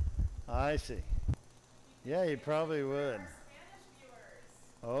 I see. Yeah, you probably would.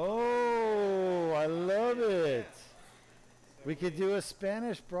 Oh, I love it. We could do a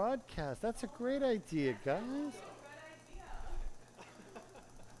Spanish broadcast. That's a great idea, guys.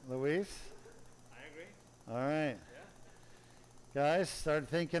 Luis? I agree. All right. Yeah. Guys, start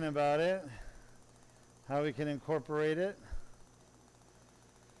thinking about it. How we can incorporate it.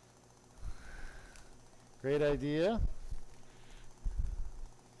 Great idea.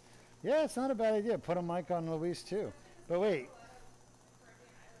 Yeah, it's not a bad idea. Put a mic on Luis too. But wait.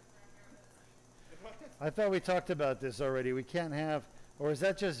 I thought we talked about this already. We can't have, or is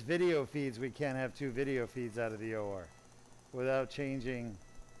that just video feeds? We can't have two video feeds out of the OR without changing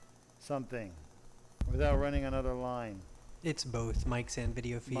something, without running another line. It's both mics and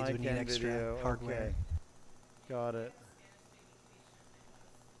video feeds. Mic We need and extra video, hardware. okay. Got it.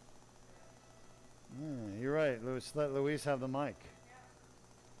 You're right, Luis. Let Luis have the mic.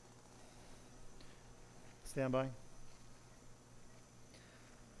 Stand by.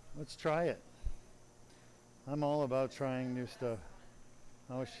 Let's try it. I'm all about trying new stuff.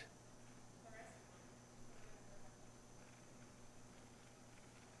 Oh,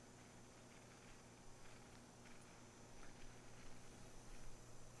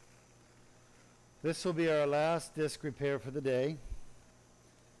 this will be our last disc repair for the day.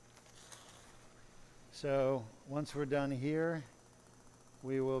 So once we're done here,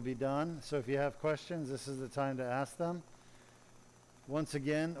 we will be done. So if you have questions, this is the time to ask them. Once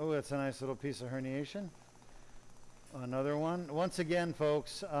again, oh, that's a nice little piece of herniation. Another one. Once again,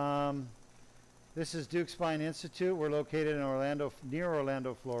 folks, this is Deuk Spine Institute. We're located in Orlando, near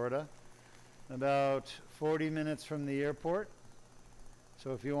Orlando, Florida, about 40 minutes from the airport.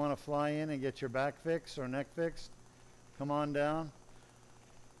 So if you want to fly in and get your back fixed or neck fixed, come on down.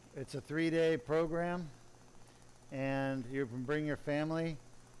 It's a 3-day program, and you can bring your family.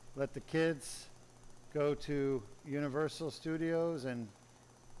 Let the kids go to Universal Studios and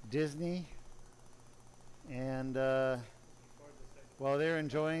Disney, and while they're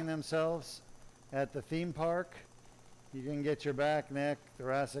enjoying themselves at the theme park, you can get your back, neck,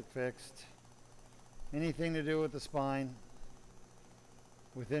 thoracic fixed. Anything to do with the spine,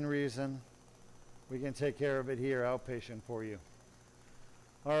 within reason, we can take care of it here, outpatient for you.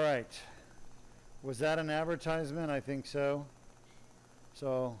 All right. Was that an advertisement? I think so.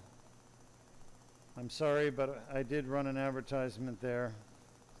 So I'm sorry, but I did run an advertisement there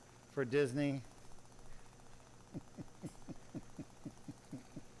for Disney.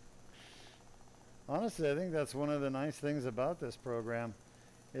 Honestly, I think that's one of the nice things about this program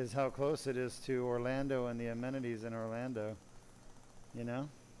is how close it is to Orlando and the amenities in Orlando. You know?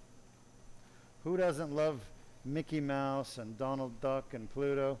 Who doesn't love Mickey Mouse and Donald Duck and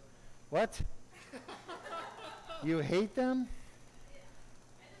Pluto? What? You hate them?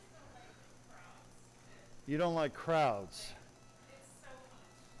 You don't like crowds.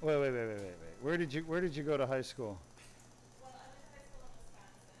 Wait. Where did you go to high school? Well, I went to high school in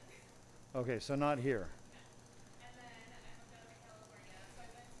Wisconsin. Okay, so not here. And then I moved out to California, so I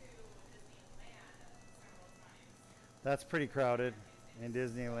went to Disneyland several times. That's pretty crowded in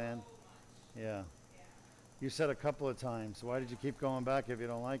Disneyland. So much. Yeah. Yeah. You said a couple of times. Why did you keep going back if you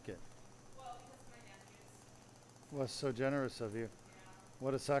don't like it? Well, because my nephews. Well, so generous of you. Yeah.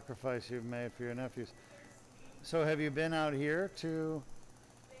 What a sacrifice you've made for your nephews. So have you been out here to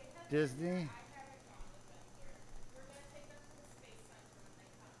Disney?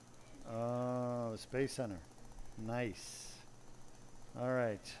 Oh, Space Center. Nice. All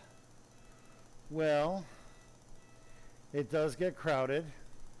right. Well, it does get crowded,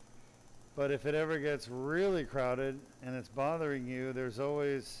 but if it ever gets really crowded and it's bothering you, there's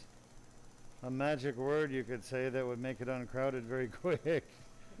always a magic word you could say that would make it uncrowded very quick.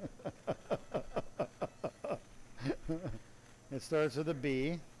 It starts with a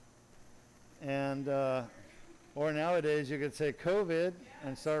B, and or nowadays you could say COVID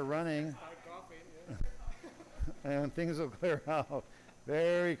and start running, and things will clear out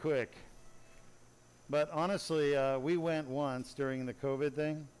very quick. But honestly, we went once during the COVID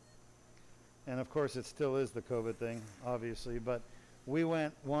thing, and of course it still is the COVID thing, obviously, but we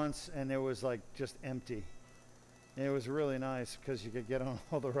went once and it was like just empty. And it was really nice because you could get on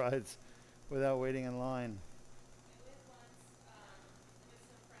all the rides without waiting in line.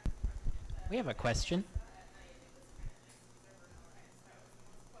 We have a question.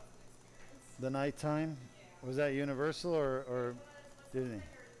 The nighttime? Was that Universal or Disney?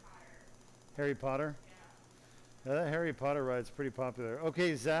 Harry Potter? Yeah, that Harry Potter ride's pretty popular.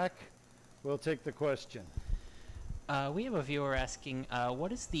 Okay, Zach, we'll take the question. We have a viewer asking,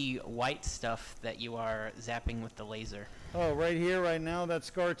 what is the white stuff that you are zapping with the laser? Oh, right here, right now, that's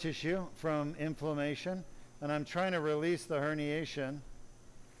scar tissue from inflammation. And I'm trying to release the herniation,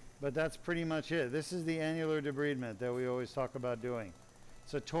 but that's pretty much it. This is the annular debridement that we always talk about doing.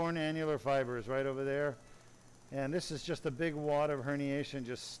 So torn annular fibers right over there. And this is just a big wad of herniation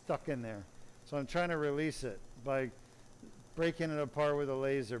just stuck in there. So I'm trying to release it by breaking it apart with a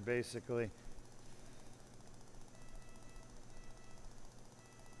laser, basically.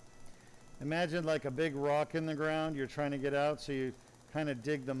 Imagine like a big rock in the ground you're trying to get out, so you kind of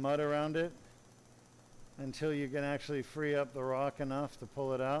dig the mud around it until you can actually free up the rock enough to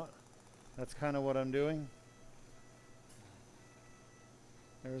pull it out. That's kind of what I'm doing.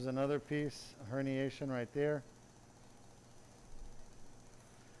 There's another piece, a herniation right there.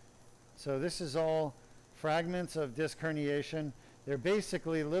 So this is all fragments of disc herniation. They're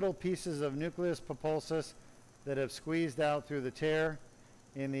basically little pieces of nucleus pulposus that have squeezed out through the tear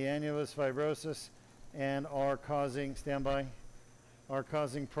in the annulus fibrosus and are causing, are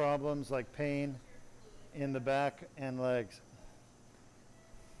causing problems like pain in the back and legs.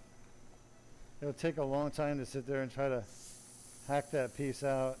 It'll take a long time to sit there and try to hack that piece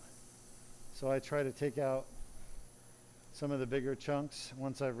out. So I try to take out some of the bigger chunks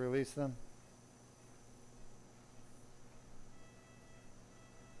once I've released them.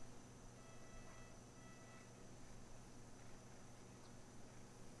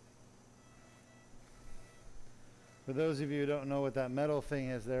 For those of you who don't know what that metal thing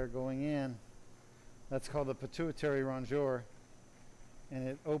is there going in, that's called the pituitary rongeur, and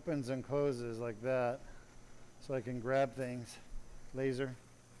it opens and closes like that, so I can grab things. Laser.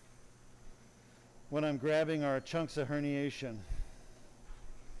 What I'm grabbing are chunks of herniation.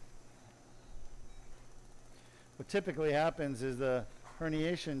 What typically happens is the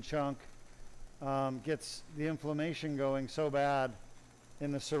herniation chunk gets the inflammation going so bad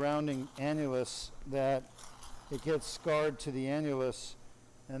in the surrounding annulus that it gets scarred to the annulus,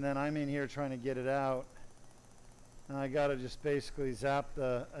 and then I'm in here trying to get it out, and I got to just basically zap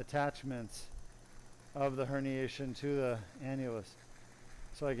the attachments of the herniation to the annulus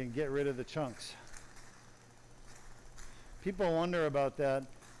so I can get rid of the chunks. People wonder about that.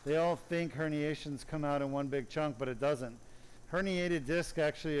 They all think herniations come out in one big chunk, but it doesn't. Herniated discs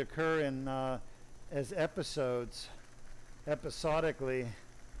actually occur in as episodes, episodically.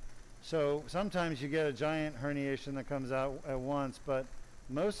 So sometimes you get a giant herniation that comes out at once, but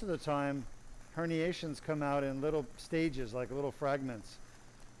most of the time herniations come out in little stages, like little fragments,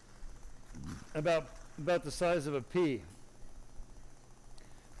 about the size of a pea.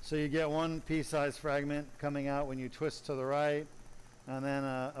 So you get one pea-sized fragment coming out when you twist to the right, and then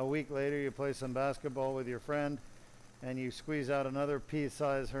a week later you play some basketball with your friend and you squeeze out another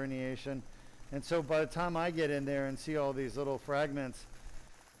pea-sized herniation. And so by the time I get in there and see all these little fragments,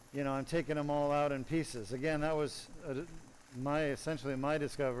 you know, I'm taking them all out in pieces. Again, that was essentially my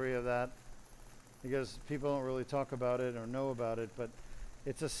discovery of that, because people don't really talk about it or know about it, but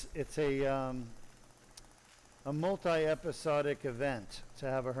it's a multi-episodic event to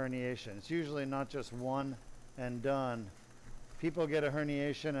have a herniation. It's usually not just one and done. People get a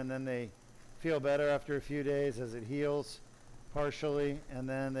herniation and then they feel better after a few days as it heals partially, and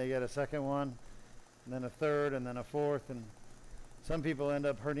then they get a second one, and then a third, and then a fourth, and some people end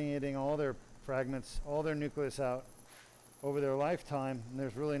up herniating all their fragments, all their nucleus out over their lifetime, and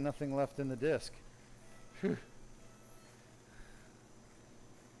there's really nothing left in the disc. Whew.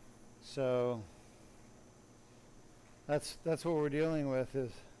 So that's what we're dealing with,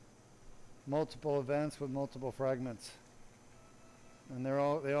 is multiple events with multiple fragments, and they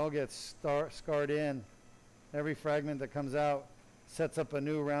all get scarred in. Every fragment that comes out sets up a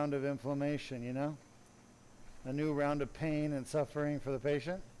new round of inflammation, you know, a new round of pain and suffering for the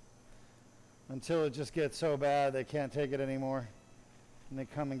patient, until it just gets so bad they can't take it anymore and they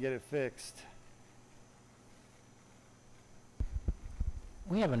come and get it fixed.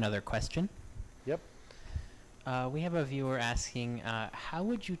 We have another question. Yep. We have a viewer asking, how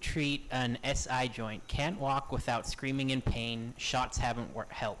would you treat an SI joint? Can't walk without screaming in pain. Shots haven't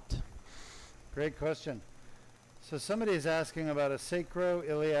helped. Great question. So somebody is asking about a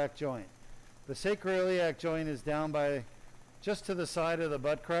sacroiliac joint. The sacroiliac joint is down by just to the side of the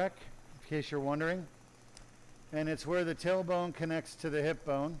butt crack, in case you're wondering. And it's where the tailbone connects to the hip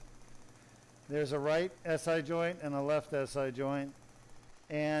bone. There's a right SI joint and a left SI joint.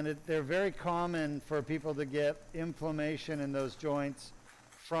 And they're very common for people to get inflammation in those joints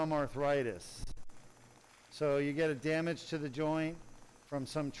from arthritis. So you get a damage to the joint from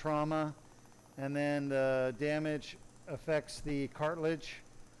some trauma, and then the damage affects the cartilage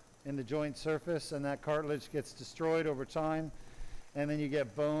in the joint surface, and that cartilage gets destroyed over time, and then you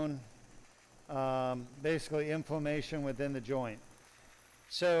get bone, basically inflammation within the joint.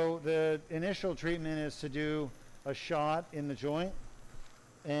 So the initial treatment is to do a shot in the joint.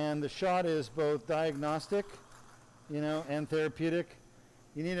 And the shot is both diagnostic, you know, and therapeutic.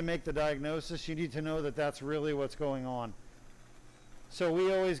 You need to make the diagnosis. You need to know that that's really what's going on. So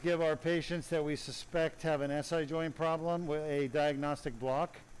we always give our patients that we suspect have an SI joint problem with a diagnostic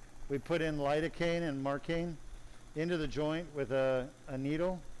block. We put in lidocaine and marcaine into the joint with a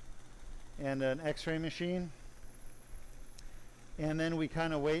needle and an x-ray machine. And then we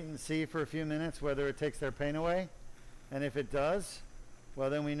kind of wait and see for a few minutes whether it takes their pain away. And if it does, well,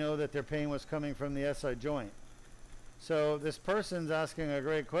 then we know that their pain was coming from the SI joint. So this person's asking a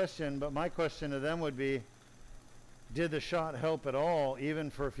great question, but my question to them would be, did the shot help at all, even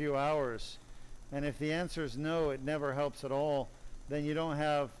for a few hours? And if the answer is no, it never helps at all, then you don't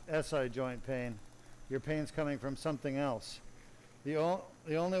have SI joint pain. Your pain's coming from something else. The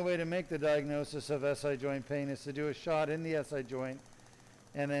only way to make the diagnosis of SI joint pain is to do a shot in the SI joint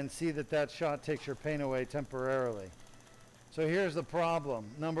and then see that that shot takes your pain away temporarily. So here's the problem.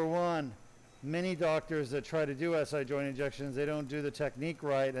 Number one, many doctors that try to do SI joint injections, they don't do the technique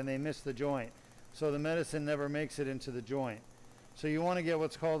right and they miss the joint. So the medicine never makes it into the joint. So you want to get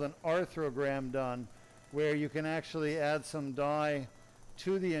what's called an arthrogram done, where you can actually add some dye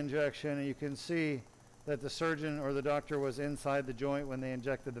to the injection and you can see that the surgeon or the doctor was inside the joint when they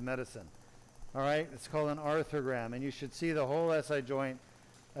injected the medicine. All right, it's called an arthrogram, and you should see the whole SI joint,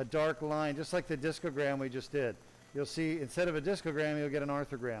 a dark line, just like the discogram we just did. You'll see, instead of a discogram, you'll get an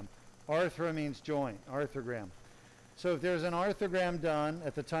arthrogram. Arthro means joint, arthrogram. So if there's an arthrogram done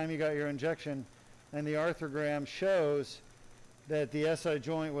at the time you got your injection, and the arthrogram shows that the SI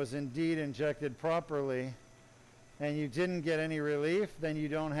joint was indeed injected properly, and you didn't get any relief, then you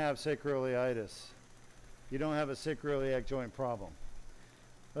don't have sacroiliitis. You don't have a sacroiliac joint problem.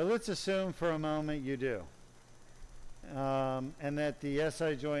 But let's assume for a moment you do, and that the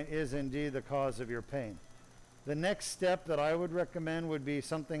SI joint is indeed the cause of your pain. The next step that I would recommend would be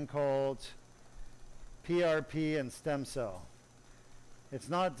something called PRP and stem cell. It's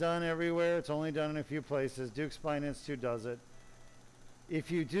not done everywhere. It's only done in a few places. Deuk Spine Institute does it.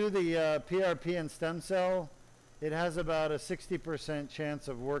 If you do the PRP and stem cell, it has about a 60% chance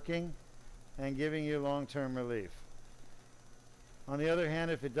of working and giving you long-term relief. On the other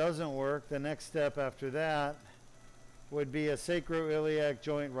hand, if it doesn't work, the next step after that would be a sacroiliac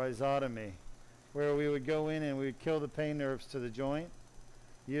joint rhizotomy, where we would go in and we would kill the pain nerves to the joint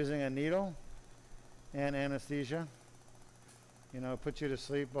using a needle and anesthesia. You know, put you to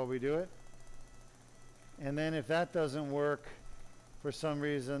sleep while we do it. And then if that doesn't work for some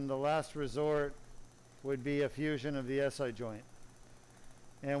reason, the last resort would be a fusion of the SI joint.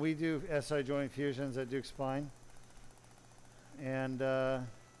 And we do SI joint fusions at Deuk Spine. And that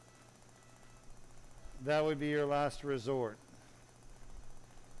would be your last resort.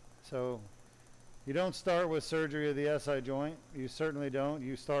 So you don't start with surgery of the SI joint. You certainly don't.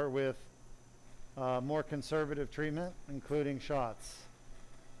 You start with more conservative treatment, including shots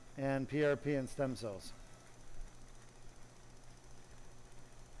and PRP and stem cells.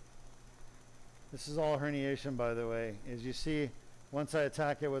 This is all herniation, by the way. As you see, once I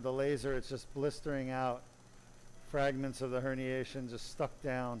attack it with a laser, it's just blistering out fragments of the herniation just stuck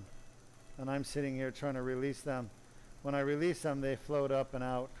down. And I'm sitting here trying to release them when I release them, they float up and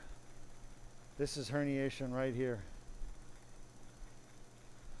out. This is herniation right here.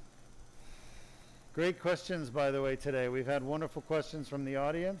 Great questions, by the way, today. We've had wonderful questions from the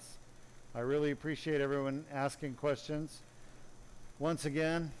audience. I really appreciate everyone asking questions. Once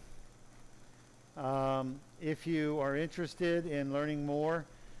again, if you are interested in learning more,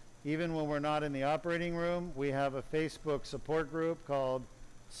 even when we're not in the operating room, we have a Facebook support group called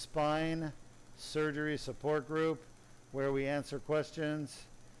Spine Surgery Support Group, where we answer questions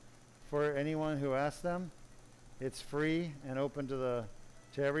for anyone who asks them. It's free and open to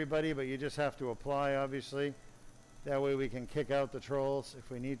everybody, but you just have to apply, obviously. That way we can kick out the trolls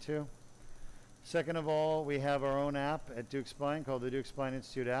if we need to. Second of all, we have our own app at Deuk Spine called the Deuk Spine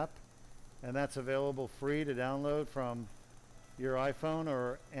Institute app, and that's available free to download from your iPhone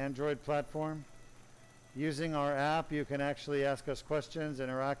or Android platform. Using our app, you can actually ask us questions,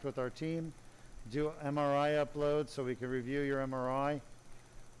 interact with our team, do MRI uploads so we can review your MRI.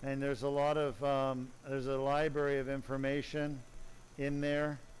 And there's a lot of, there's a library of information in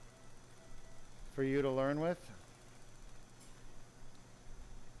there for you to learn with.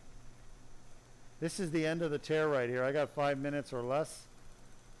 This is the end of the tear right here. I got 5 minutes or less.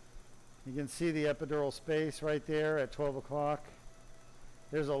 You can see the epidural space right there at 12 o'clock.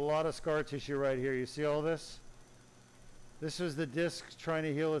 There's a lot of scar tissue right here. You see all this? This was the disc trying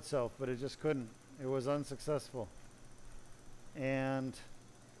to heal itself, but it just couldn't. It was unsuccessful. And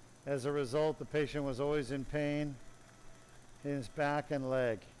as a result, the patient was always in pain in his back and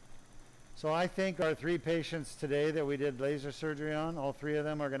leg. So I think our 3 patients today that we did laser surgery on, all 3 of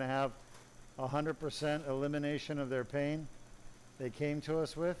them are going to have 100% elimination of their pain they came to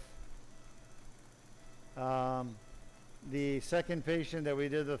us with. The second patient that we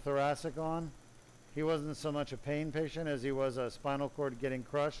did the thoracic on, he wasn't so much a pain patient as he was a spinal cord getting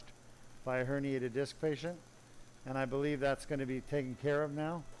crushed by a herniated disc patient. And I believe that's going to be taken care of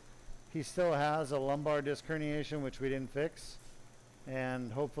now. He still has a lumbar disc herniation, which we didn't fix.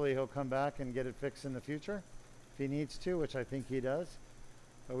 And hopefully he'll come back and get it fixed in the future if he needs to, which I think he does.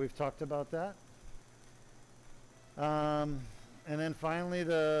 But we've talked about that. And then finally,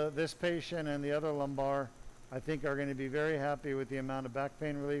 this patient and the other lumbar, I think, are going to be very happy with the amount of back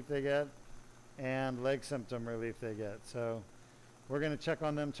pain relief they get and leg symptom relief they get. So we're going to check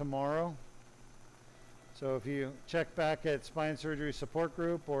on them tomorrow. So if you check back at Spine Surgery Support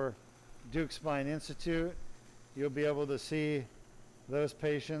Group or Deuk Spine Institute, you'll be able to see those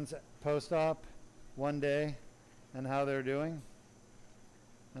patients post-op one day and how they're doing.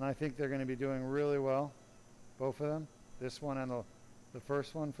 And I think they're going to be doing really well, both of them, this one and the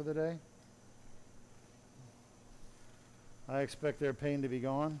first one for the day. I expect their pain to be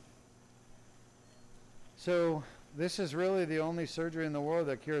gone. So this is really the only surgery in the world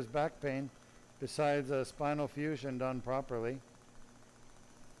that cures back pain besides a spinal fusion done properly.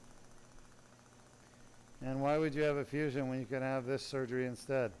 And why would you have a fusion when you can have this surgery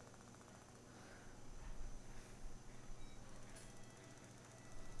instead?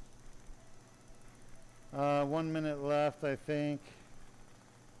 1 minute left, I think.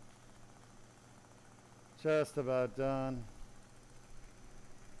 Just about done.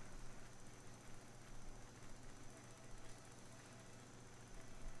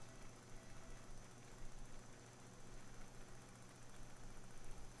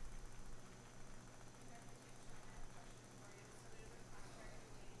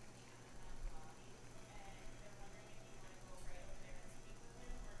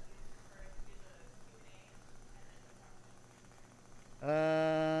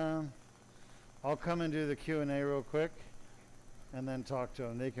 I'll come and do the Q&A real quick and then talk to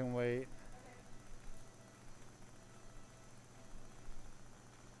them. They can wait. Okay.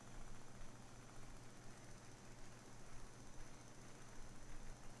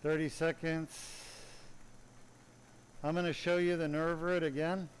 30 seconds. I'm going to show you the nerve root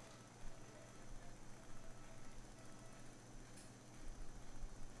again.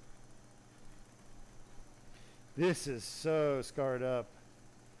 This is so scarred up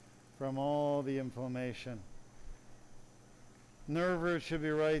from all the inflammation. Nerve root should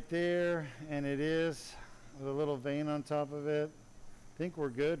be right there, and it is, with a little vein on top of it. I think we're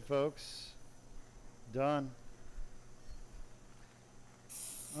good, folks. Done.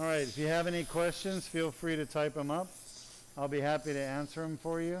 All right, if you have any questions, feel free to type them up. I'll be happy to answer them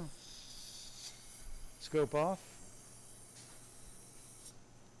for you. Scope off.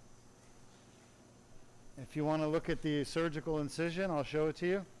 If you want to look at the surgical incision, I'll show it to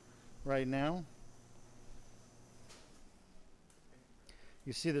you right now.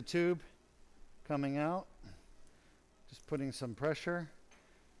 You see the tube coming out. Just putting some pressure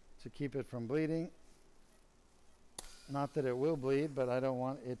to keep it from bleeding. Not that it will bleed, but I don't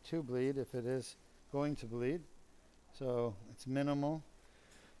want it to bleed if it is going to bleed. So it's minimal.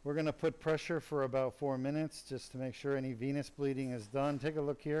 We're going to put pressure for about 4 minutes just to make sure any venous bleeding is done. Take a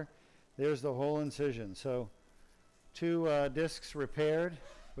look here. There's the whole incision. So 2 discs repaired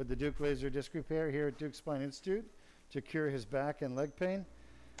with the Deuk laser disc repair here at Deuk Spine Institute to cure his back and leg pain.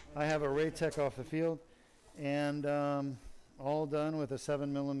 I have a Raytech off the field, and all done with a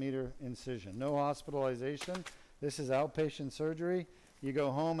 7mm incision. No hospitalization. This is outpatient surgery. You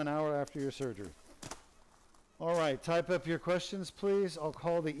go home an hour after your surgery. All right, type up your questions, please. I'll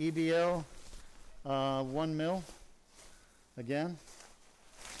call the EBL 1 mil again.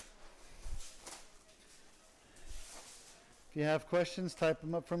 If you have questions, type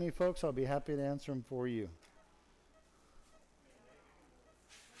them up for me, folks. I'll be happy to answer them for you.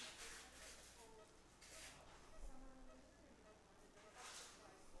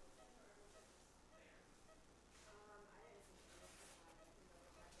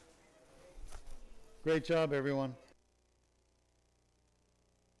 Great job, everyone.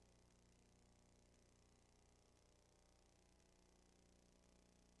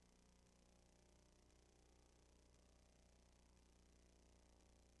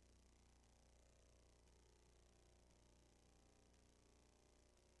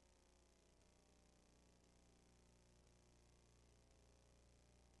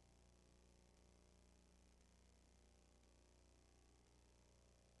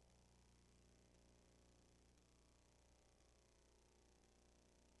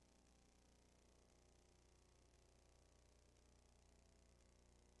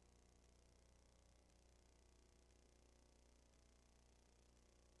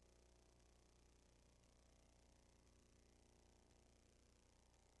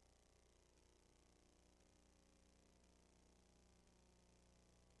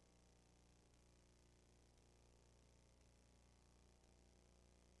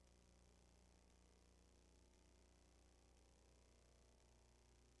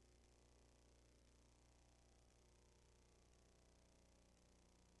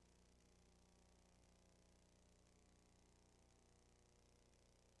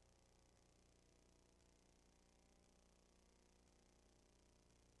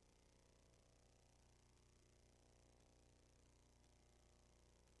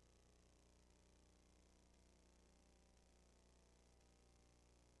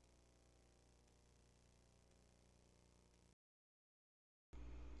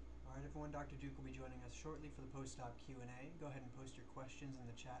 All right, everyone, Dr. Deuk will be joining us shortly for the post-op Q&A. Go ahead and post your questions in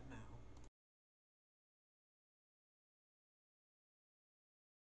the chat now.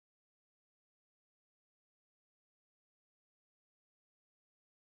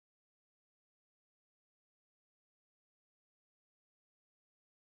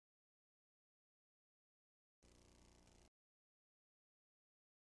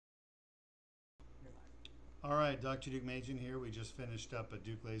 You're live. All right, Dr. Deuk Majin here. We just finished up a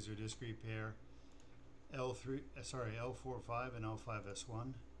Deuk laser disc repair L45 and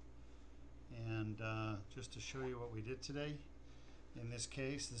L5S1. And just to show you what we did today, in this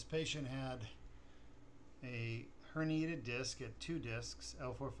case, this patient had a herniated disc at 2 discs,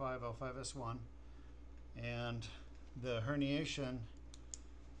 L45, L5S1, and the herniation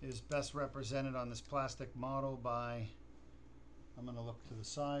is best represented on this plastic model by, I'm going to look to the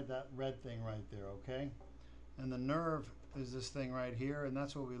side, that red thing right there, okay? And the nerve is this thing right here, and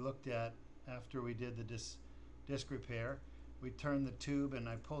that's what we looked at after we did the disc repair. We turned the tube and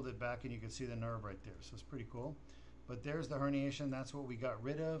I pulled it back and you can see the nerve right there, so it's pretty cool. But there's the herniation. That's what we got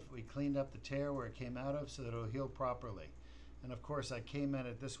rid of. We cleaned up the tear where it came out of so that it'll heal properly. And of course I came at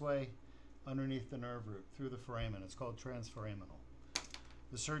it this way underneath the nerve root through the foramen. It's called transforaminal.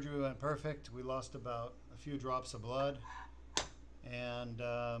 The surgery went perfect. We lost about a few drops of blood, and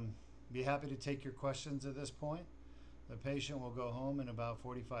be happy to take your questions at this point. The patient will go home in about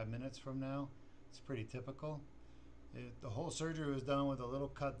 45 minutes from now. It's pretty typical. The whole surgery was done with a little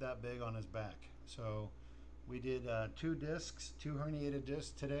cut that big on his back. So we did 2 discs, 2 herniated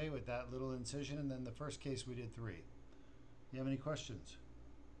discs today with that little incision, and then the first case we did 3. You have any questions?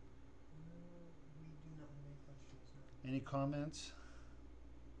 We do not have any questions, no. Any comments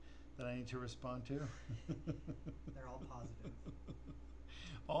that I need to respond to? They're all positive.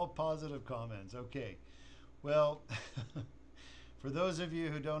 All positive comments. Okay. Well, for those of you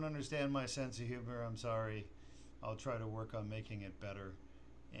who don't understand my sense of humor, I'm sorry. I'll try to work on making it better.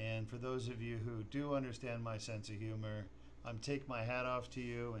 And for those of you who do understand my sense of humor, I'm take my hat off to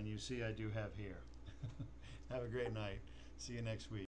you, and you see I do have hair. Have a great night. See you next week.